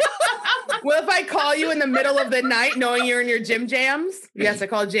 Well, if I call you in the middle of the night knowing you're in your gym jams, yes, I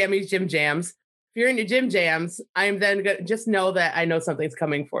call jammies gym jams. If you're in your gym jams, I'm then going to just know that I know something's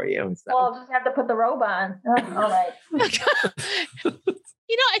coming for you. So. Well, I'll just have to put the robe on. Oh, all right.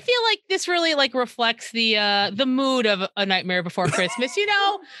 You know, I feel like this really like reflects the mood of A Nightmare Before Christmas. You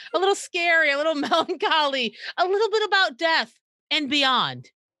know, a little scary, a little melancholy, a little bit about death and beyond,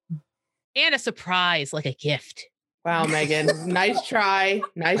 and a surprise like a gift. Wow, Megan, nice try.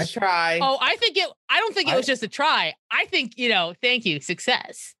 Nice try. Oh, I don't think it was just a try. I think, thank you,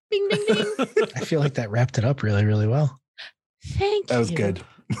 success. Bing, ding, ding. I feel like that wrapped it up really, really well. Thank you. That was good.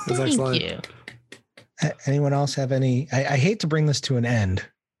 That was Thank excellent. you. Anyone else have any? I hate to bring this to an end.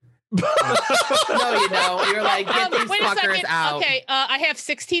 No, you don't. You're like, get these Wait a fuckers second. out. Okay, I have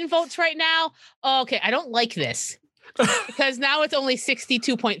 16 votes right now. Okay, I don't like this because now it's only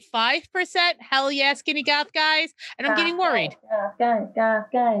 62.5%. Hell yeah, skinny goth guys, and I'm getting worried. Guys.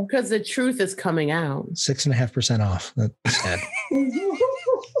 Because the truth is coming out. 6.5% off. That's sad.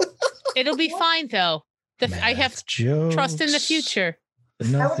 It'll be fine though. I have trust in the future. But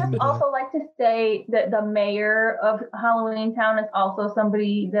I would nothing just but also like to say that the mayor of Halloween Town is also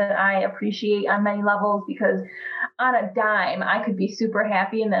somebody that I appreciate on many levels because on a dime I could be super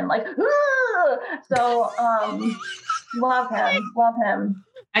happy and then like, "Ugh!" So love him.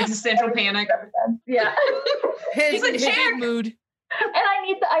 existential panic. His, Yeah. He's a his- chick. Mood. And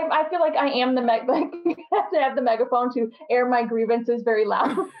I feel like I am the have to have the megaphone to air my grievances very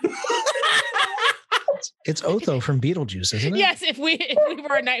loud. It's Otho from Beetlejuice, isn't it? Yes, if we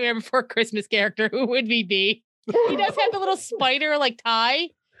were a Nightmare Before Christmas character, who would we be? He does have the little spider like tie.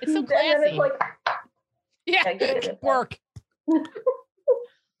 It's so And then classy. it's like, Yeah, I get it. work.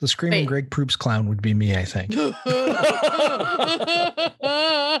 The screaming Wait. Greg Proops clown would be me, I think.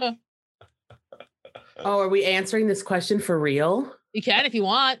 Oh, are we answering this question for real? You can if you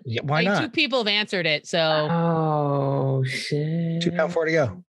want. Yeah, why Two not? people have answered it, so Oh shit. 2 down, 4 to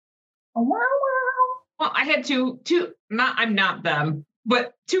go. wow, wow. Well, I had two. I'm not them,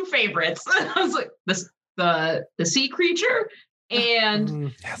 but two favorites. I was like the sea creature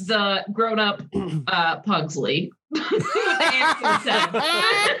and the grown-up Pugsley. With the answer's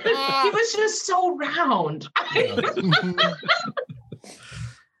head. He was just so round.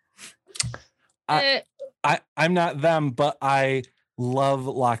 I'm not them, but I love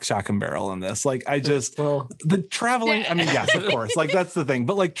Lock, Shock, and Barrel in this. Like, I just the traveling. I mean, yes, of course. Like, that's the thing.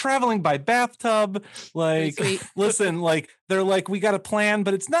 But like traveling by bathtub, like, Sweet. listen, like they're like, we got a plan,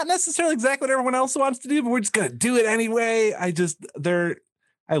 but it's not necessarily exactly what everyone else wants to do. But we're just gonna do it anyway.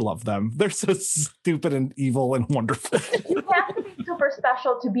 I love them. They're so stupid and evil and wonderful. You have to be super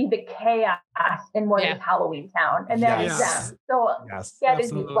special to be the chaos in what Yeah. is Halloween Town, and that is Yes. them. So Yes. yeah, I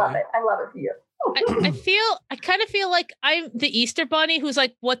absolutely. love it. I love it for you. I kind of feel like I'm the Easter bunny who's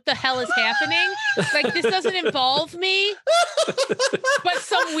like, what the hell is happening? Like, this doesn't involve me, but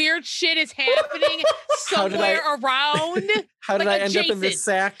some weird shit is happening How did somewhere around. How did Like I end up in adjacent. this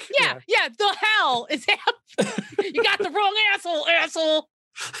sack? Yeah, the hell is happening. You got the wrong asshole.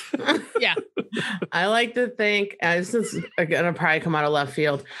 Yeah. I like to think, and this is gonna probably come out of left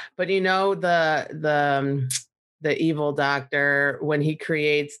field, but you know the evil doctor when he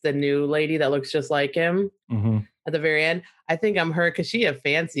creates the new lady that looks just like him Mhm. at the very end. I think I'm her because she a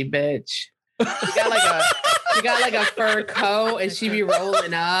fancy bitch. She got like a fur coat and she be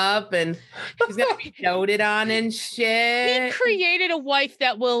rolling up and she's gonna be doted on and He shit. created a wife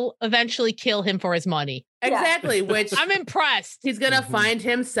that will eventually kill him for his money. Exactly, which I'm impressed. he's gonna Mhm. find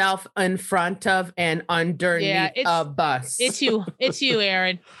himself in front of and underneath it's- a bus. It's you,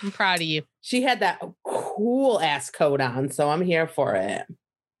 Aaron. I'm proud of you. She had that cool ass coat on, so I'm here for it.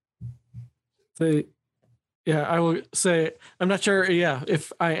 Yeah, I will say I'm not sure. Yeah,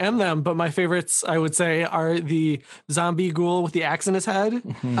 if I am them, but my favorites I would say are the zombie ghoul with the axe in his head,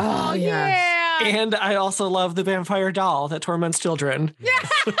 Mhm. Oh Yeah. and I also love the vampire doll that torments children.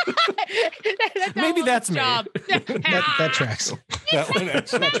 Maybe that's me. That tracks. That one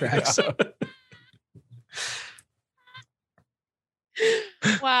actually That tracks.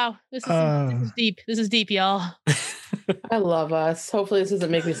 Wow, this is deep. This is deep, y'all. I love us. Hopefully, this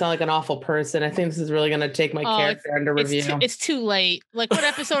doesn't make me sound like an awful person. I think this is really going to take my Oh, character under review. It's too late. Like, what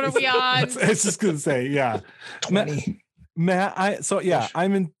episode are we on? I was just gonna say, yeah. 20. Matt,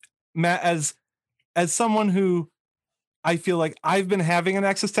 I'm in Matt as someone who I feel like I've been having an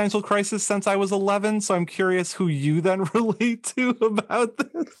existential crisis since I was 11. So I'm curious who you then relate to about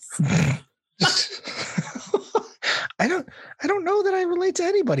this. I don't know that I relate to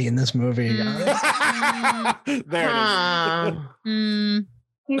anybody in this movie. There it is. Mm,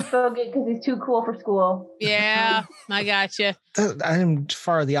 He's so good because he's too cool for school. yeah, I gotcha. I'm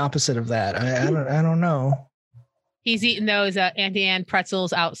far the opposite of that. I don't know. He's eating those Auntie Anne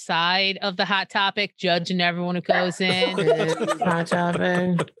pretzels outside of the Hot Topic, judging everyone who goes in, Hot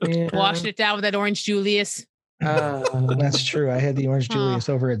Topic. Yeah. washing it down with that orange Julius. That's true. I had the Orange Huh. Julius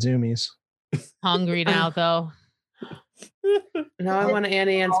over at Zoomies. Hungry now, though. Now I want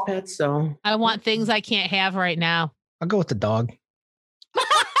Annie Ann's pets, so I want things I can't have right now. I'll go with the dog.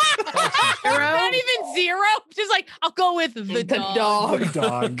 Not even zero. Just like, I'll go with the dog.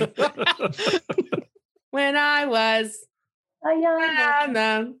 Dog. when I was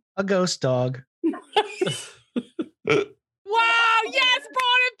A ghost dog. Wow, yes,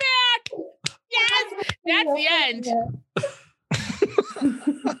 brought it back. Yes, that's the end.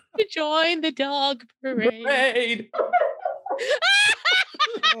 To join the dog parade.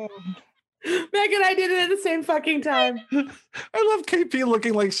 Meg and I did it at the same fucking time. I love KP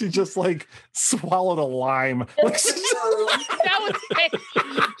looking like she just like swallowed a lime. Like That was it.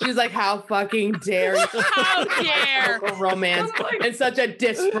 She's like, how fucking dare you? How dare. Romance in such a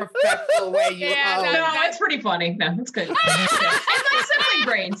disrespectful way. You Yeah, own. No, that's pretty funny. No, that's good. It's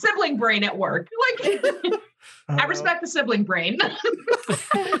like sibling brain at work. Like, I respect the sibling brain.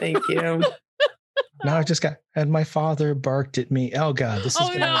 Thank you. Now I just had my father barked at me. Oh God, this is Oh,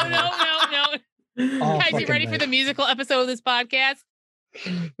 gonna no. all Guys, you fucking ready for night. the musical episode of this podcast?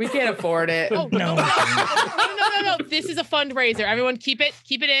 We can't afford it. Oh, No. no. This is a fundraiser. Everyone keep it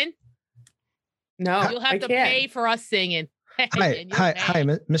in. No, You'll have I to can't. pay for us singing. Hi, And you'll hi, pay. hi,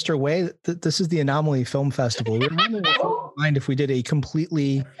 Mr. Way. This is the Anomaly Film Festival. We wouldn't mind if we did a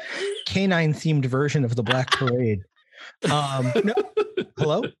completely canine themed version of the Black Parade. No,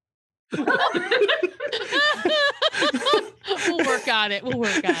 hello. We'll work on it.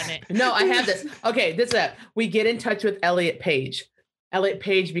 No, I have this. Okay, this is it. We get in touch with Elliot Page. Elliot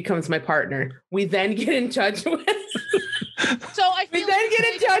Page becomes my partner. We then get in touch with. So I We feel then like get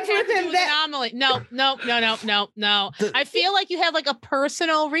in you touch have with to him do an that- anomaly. No. I feel like you have like a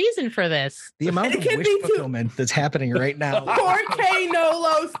personal reason for this. The amount of It can wish be too- fulfillment that's happening right now. 4K no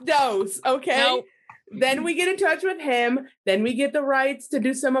los dos. Okay. No. Then we get in touch with him. Then we get the rights to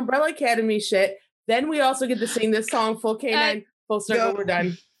do some Umbrella Academy shit. Then we also get to sing this song, Full K9, Full Circle. Go. We're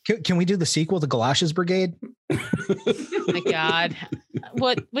done. Can we do the sequel to Galoshes Brigade? My God.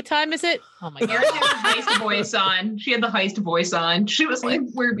 What time is it? Oh my Erin God. had the heist voice on. She had the heist voice on. She was like,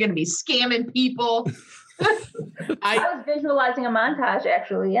 we're going to be scamming people. I was visualizing a montage,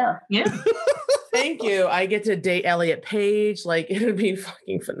 actually. Yeah. Yeah. Thank you. I get to date Elliot Page. Like, it would be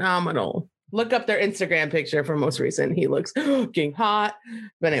fucking phenomenal. Look up their Instagram picture for most recent. He looks fucking hot.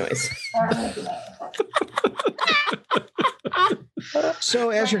 But anyways. So,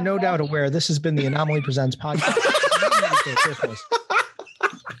 as you're no doubt aware, this has been the Anomaly Presents podcast. Christmas.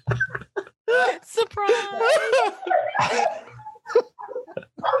 Surprise.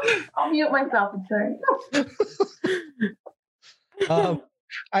 I'll mute myself. I'm sorry.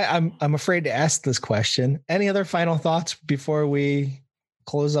 I'm afraid to ask this question. Any other final thoughts before we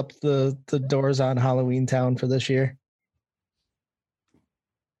close up the doors on Halloween Town for this year?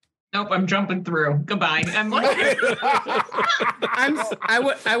 Nope, I'm jumping through. Goodbye. I'm like,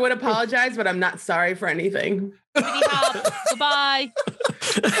 I would apologize, but I'm not sorry for anything. Hippity hop. Goodbye.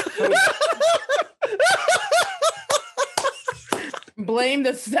 Blame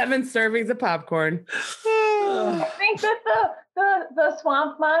the 7 servings of popcorn. I think that the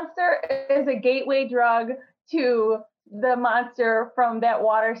swamp monster is a gateway drug to the monster from that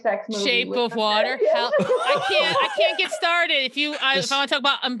water sex movie. Shape with of the- Water. Hell, I can't get started. If I want to talk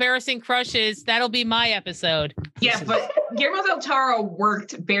about embarrassing crushes, that'll be my episode. yeah, but Guillermo del Toro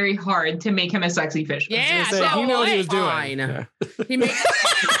worked very hard to make him a sexy fish. Yeah, Say, he knew what he was doing. Fine. Yeah. He makes.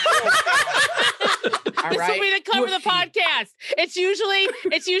 All This right. will be the cover of the podcast. It's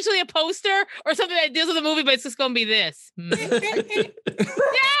usually a poster or something that deals with the movie, but it's just gonna be this.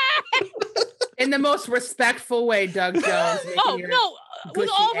 In the most respectful way, Doug Jones. making Oh your no! With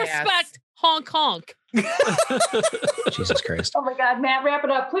gushy all ass. respect, honk honk. Jesus Christ. Oh my God, Matt, wrap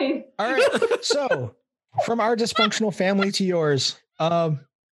it up, please. All right. So, from our dysfunctional family to yours,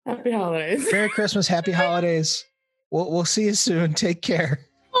 Happy holidays. Merry Christmas, Happy Holidays. We'll see you soon. Take care.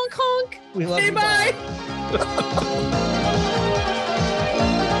 Honk honk. We love Say you. bye.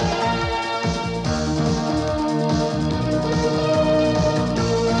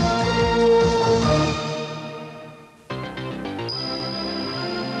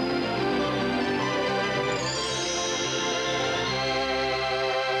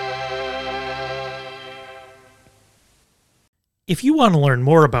 If you want to learn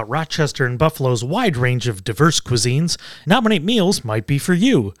more about Rochester and Buffalo's wide range of diverse cuisines, Nominate Meals might be for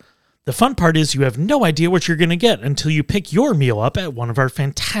you. The fun part is you have no idea what you're going to get until you pick your meal up at one of our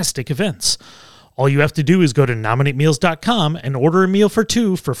fantastic events. All you have to do is go to nominatemeals.com and order a meal for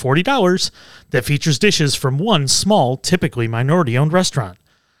two for $40 that features dishes from one small, typically minority-owned restaurant.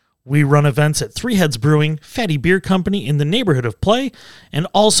 We run events at Three Heads Brewing, Fatty Beer Company in the neighborhood of Play, and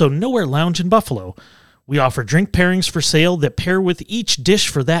also Nowhere Lounge in Buffalo. We offer drink pairings for sale that pair with each dish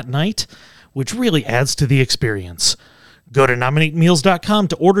for that night, which really adds to the experience. Go to nominatemeals.com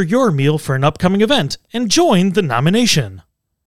to order your meal for an upcoming event and join the nomination.